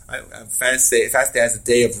 Right? Fast day has a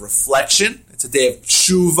day of reflection. It's a day of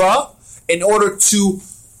tshuva, in order to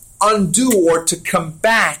undo or to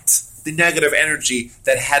combat the negative energy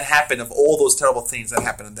that had happened of all those terrible things that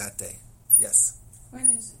happened on that day. Yes. When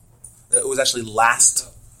is it? It was actually last.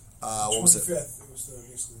 What was it? 25th. It was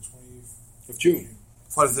basically the 20th of June.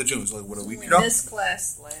 20th of June. It was like, what, a week We ago? missed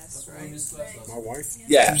class last, right? My wife?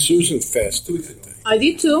 Yeah. Susan fasted that day. I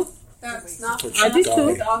did too. That's not I did too.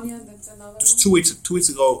 Danya, that's another Just one. 2 weeks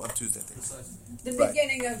ago on Tuesday, I think. The Right.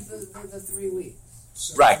 beginning of the 3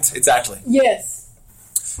 weeks. Right, exactly. Yes.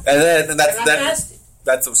 And I fasted.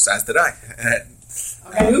 that's as did I.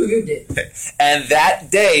 I knew you did. And that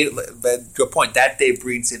day, good point, that day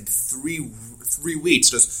brings in three weeks.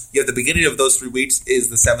 Just, you have the beginning of those 3 weeks is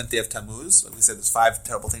the 7th day of Tammuz. Like we said, there's 5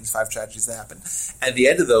 terrible things, 5 tragedies that happen. And the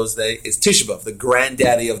end of those days is Tisha B'Av, the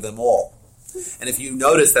granddaddy of them all. And if you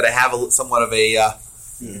notice that I have somewhat of a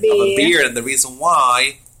beard, and the reason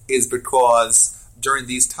why is because during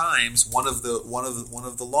these times, one of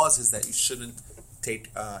the laws is that you shouldn't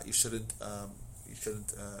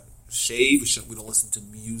shave. We don't listen to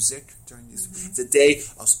music during these. It's a day.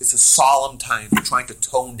 It's a solemn time. We're trying to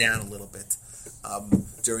tone down a little bit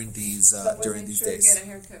during these Sure days. to get a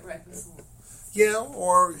haircut right before. Yeah,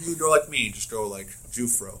 or you go like me, just go like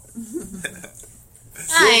Jufro.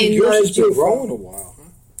 I know Yours has been you. growing a while, huh?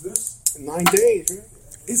 This? 9 days, right?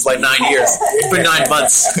 It's like 9 years. It's been 9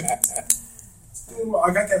 months.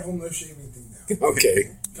 I got that whole no shaving thing now.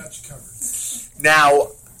 Okay. Got you covered. Now,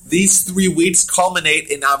 these 3 weeks culminate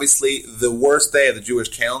in obviously the worst day of the Jewish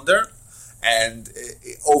calendar, and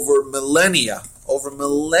over millennia,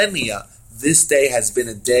 this day has been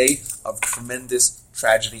a day of tremendous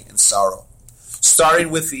tragedy and sorrow. Starting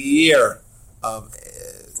with the year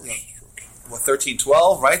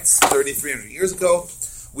 1312, right? 3,300 years ago,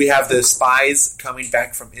 we have the spies coming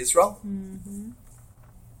back from Israel. Mm-hmm.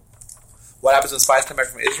 What happens when spies come back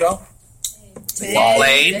from Israel? They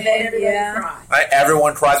complain. Right?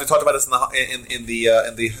 Everyone cries. We talked about this in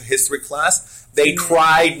the history class. They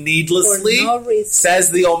cried needlessly. For no reason. Says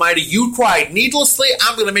the Almighty, you cried needlessly.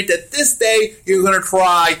 I'm going to make that this day you're going to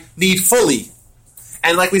cry needfully.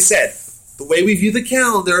 And like we said, the way we view the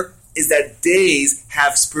calendar is that days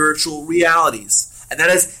have spiritual realities, and that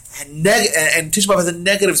is and Tisha B'Av has a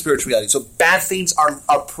negative spiritual reality. So bad things are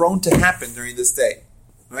prone to happen during this day,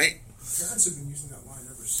 right? Parents have been using that line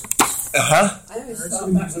ever since. I Parents have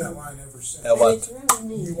been using that line ever since. What? It's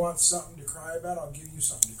really neat. You want something to cry about? I'll give you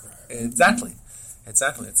something to cry about. Exactly. It's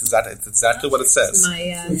exactly what it says.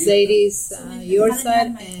 My Zadie's your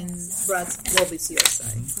side and Brad's Bobby's your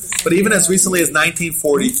side. But even as recently as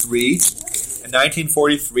 1943, in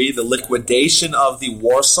 1943, the liquidation of the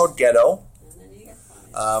Warsaw Ghetto,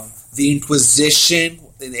 the Inquisition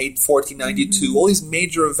in 1492, all these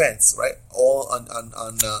major events, right? All on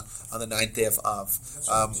the 9th day of Av.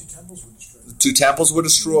 Two temples were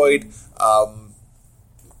destroyed.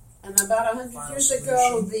 And about 100 years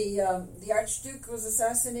ago, the Archduke was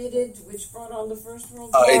assassinated, which brought on the First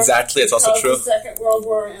World War. Exactly, it's also true. The Second World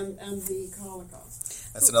War and the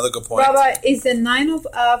Holocaust. That's another good point. Rabbi, is the 9th of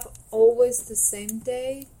Av always the same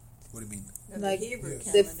day? What do you mean? Like Hebrew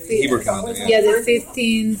the calendar. Hebrew calendar, yeah, the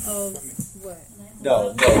 15th of what?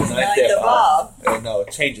 No, ninth day of of Av. Av. No,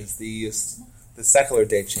 it changes. The secular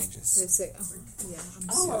day changes. They say, yeah, I'm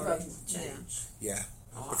Oh, sorry. okay. Change. Yeah.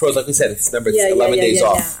 Because, like we said, it's 11 days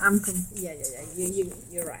off. Yeah,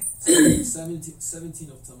 you're right.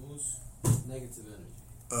 17 of Tammuz, negative energy.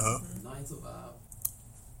 Uh-huh. 9th of Av,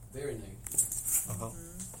 very negative. Uh-huh.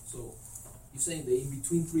 So you're saying that in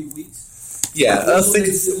between 3 weeks? Yeah.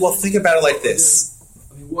 Think about it like this.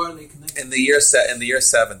 I mean, why are they connected? In the year 70,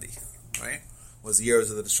 right, was the years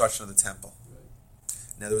of the destruction of the temple. Right.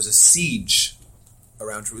 Now there was a siege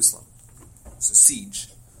around Jerusalem. It was a siege.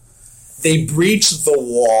 They breached the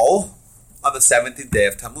wall on the 17th day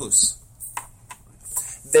of Tammuz.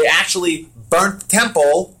 They actually burnt the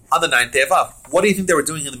temple on the 9th day of Av. What do you think they were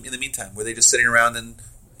doing in the meantime? Were they just sitting around and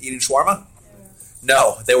eating shawarma?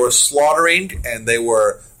 No, they were slaughtering and they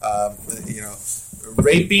were,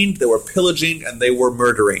 raping, they were pillaging, and they were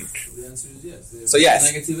murdering. So the answer is yes. So yes,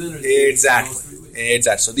 negative energy.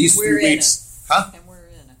 exactly. So these We're 3 in weeks, huh? And we're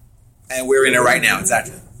in it. And we're in it right now,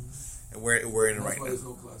 exactly. And we're in it That's right why now. there's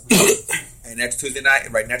no class. And next Tuesday night,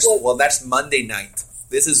 that's Monday night.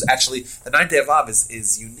 This is actually the 9th day of Av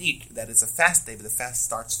is unique. That it's a fast day, but the fast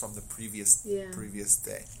starts from the previous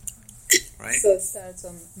day, right? So it starts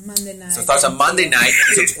on Monday night. So it starts on Monday night,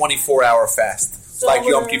 and it's a 24-hour fast. It's So like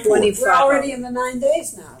Yom we're- Kippur. We're already in the 9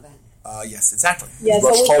 days now, then. Yes, exactly. Yeah, so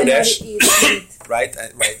Rosh we can Chodesh, already eat meat. right?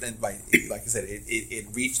 And like I said, it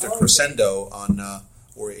reached a crescendo on,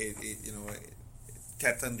 or it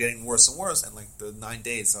kept on getting worse and worse, and like the 9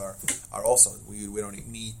 days are also we don't eat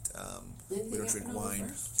meat, we don't drink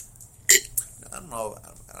wine. I don't know.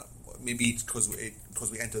 Maybe because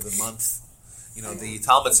we enter the month. The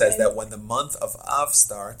Talmud says that when the month of Av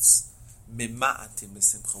starts, mima'atim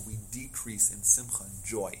b'simcha, we decrease in simcha and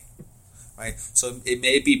joy. Right? So it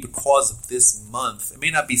may be because of this month. It may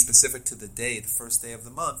not be specific to the day, the first day of the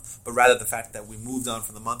month, but rather the fact that we moved on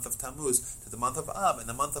from the month of Tammuz to the month of Av, and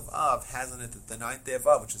the month of Av has in it the 9th day of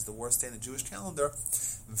Av, which is the worst day in the Jewish calendar.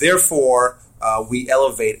 Therefore, we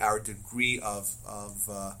elevate our degree of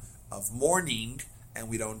mourning, and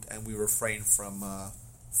we refrain from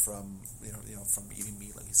eating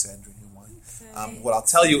meat, like you said, drinking wine. What I'll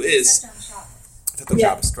tell you is, Except on Shabbos.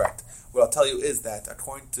 Shabbos, correct. What I'll tell you is that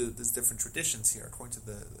according to these different traditions here, according to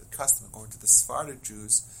the custom, according to the Sephardic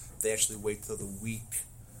Jews, they actually wait till the week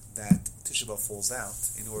that Tisha B'Av falls out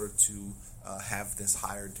in order to have this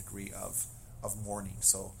higher degree of mourning.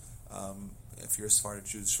 So if you're a Sephardic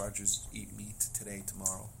Jews eat meat today,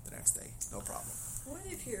 tomorrow, the next day, no problem. What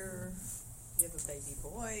if you have a baby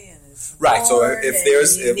boy and it's Right, so born if and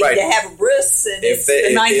there's you need right, to have a bris and it's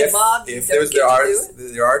the 9th of Av,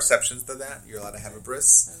 there are exceptions to that. You're allowed to have a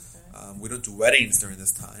bris. Okay. We don't do weddings during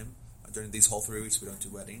this time. During these whole 3 weeks, we don't do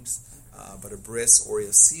weddings. But a bris or a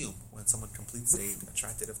siyum, when someone completes a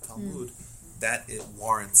tractate of Talmud, that it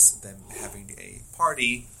warrants them having a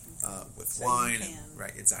party with So wine. you can,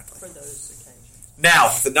 Right, exactly. for those occasions. Now,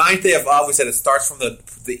 the 9th day of Av, we said it starts from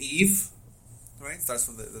the eve, right? It starts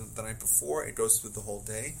from the night before. It goes through the whole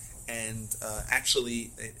day, and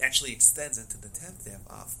it actually extends into the 10th day of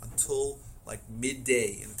Av until like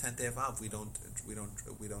midday. In the 10th day of Av, we don't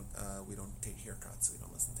take haircuts. We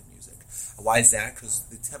don't listen to music. Why is that? Because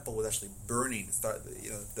the temple was actually burning.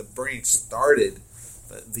 The burning started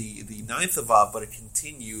the 9th of Av, but it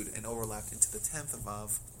continued and overlapped into the 10th of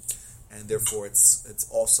Av, and therefore it's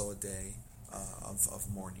also a day of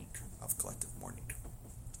mourning, of collective mourning.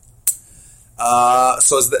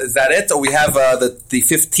 So is that it? Or we have the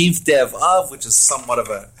 15th day of Av, which is somewhat of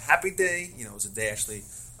a happy day. It was a day actually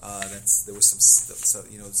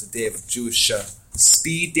it's a day of Jewish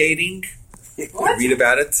speed dating. What? Read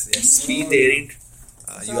about it. Yeah, speed dating.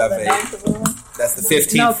 You have that's the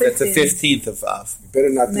 15th. No, That's the 15th of Av. You better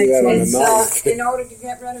not do that on the It's 9th. in order to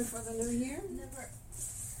get ready for the new year?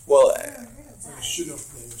 Well, Shoot up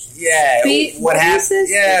things. yeah. What happened? is this,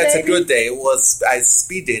 Yeah, it's a baby? good day. It was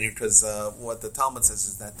speed dating because what the Talmud says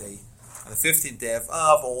is that they on the 15th day of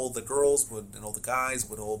Av, all the girls and all the guys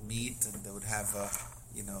would all meet, and they would have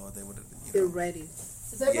They're ready.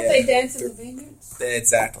 Is that what Yeah. they dance in the vineyards?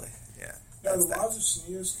 Exactly. Yeah. Yeah, That's the that. laws of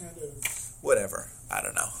sneers kind of. Whatever. I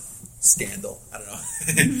don't know. Scandal. I don't know.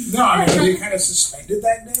 No, I mean, they kind of suspended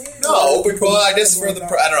that day? No, because I guess for the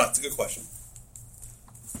I don't know. It's a good question.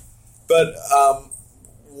 But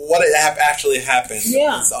what actually happened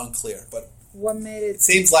is unclear. But What made it it?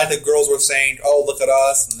 seems like the girls were saying, "Oh, look at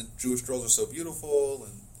us," and the Jewish girls are so beautiful,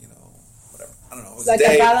 and whatever. I don't know. It was Like a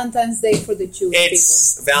day. a Valentine's Day for the Jewish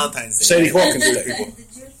It's Valentine's Day. Sadie Hawkins Day. The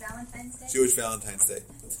Jewish Valentine's Day? Jewish Valentine's Day.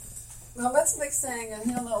 Well, let's like saying a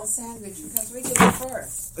little sandwich because we did it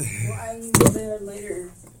first. Why use their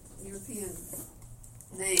later European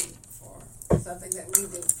name for something that we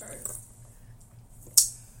did first.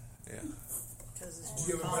 Yeah. Do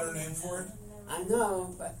you have a better name for it? I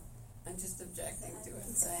know, but I'm just objecting to it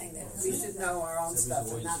and saying that we should know our own stuff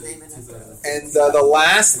and not naming it first. And the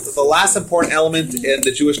last important element in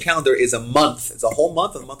the Jewish calendar is a month. It's a whole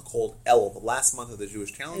month, a month called Elul, the last month of the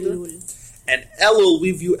Jewish calendar. Elul. And Elul,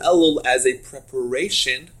 we view Elul as a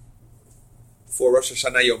preparation for Rosh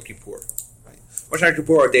Hashanah Yom Kippur. Right? Rosh Hashanah Yom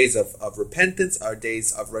Kippur are days of repentance, are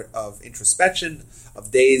days of introspection, are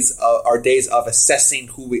days of assessing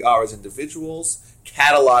who we are as individuals,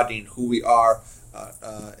 cataloging who we are,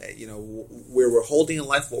 where we're holding in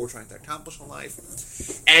life, what we're trying to accomplish in life.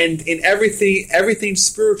 And in everything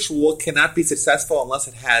spiritual cannot be successful unless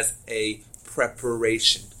it has a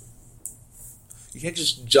preparation. You can't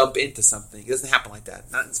just jump into something. It doesn't happen like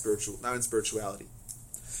that. Not in spirituality.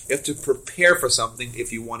 You have to prepare for something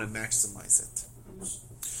if you want to maximize it.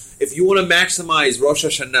 If you want to maximize Rosh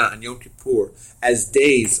Hashanah and Yom Kippur as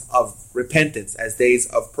days of repentance, as days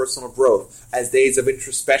of personal growth, as days of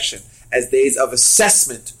introspection, as days of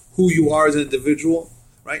assessment, who you are as an individual,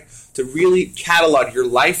 right? To really catalog your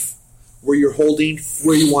life, where you're holding,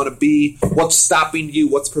 where you want to be, what's stopping you,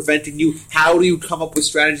 what's preventing you, how do you come up with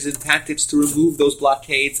strategies and tactics to remove those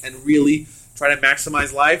blockades and really try to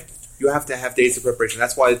maximize life? You have to have days of preparation.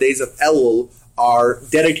 That's why the days of Elul are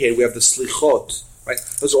dedicated. We have the Slichot, right?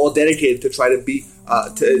 Those are all dedicated to try to be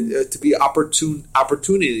to be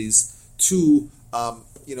opportunities to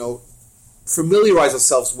familiarize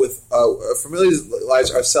ourselves with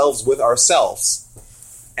ourselves,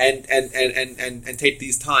 and take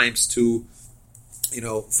these times to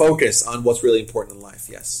focus on what's really important in life.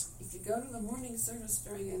 Yes. If you go to the morning service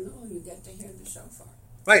during Elul, you get to hear the shofar.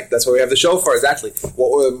 Right, that's why we have the shofar, exactly.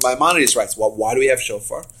 What Maimonides writes, well, why do we have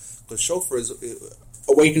shofar? Because shofar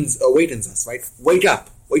awakens us, right? Wake up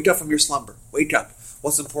from your slumber. Wake up.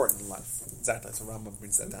 What's important in life? Exactly, so Rambam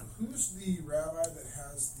brings that down. Who's the rabbi that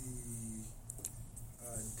has the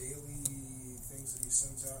daily things that he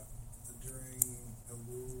sends out during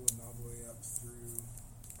Elul and all the way up through?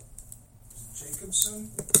 Is it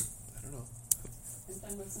Jacobson? I don't know.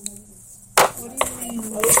 What do you mean?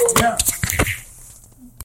 Yeah.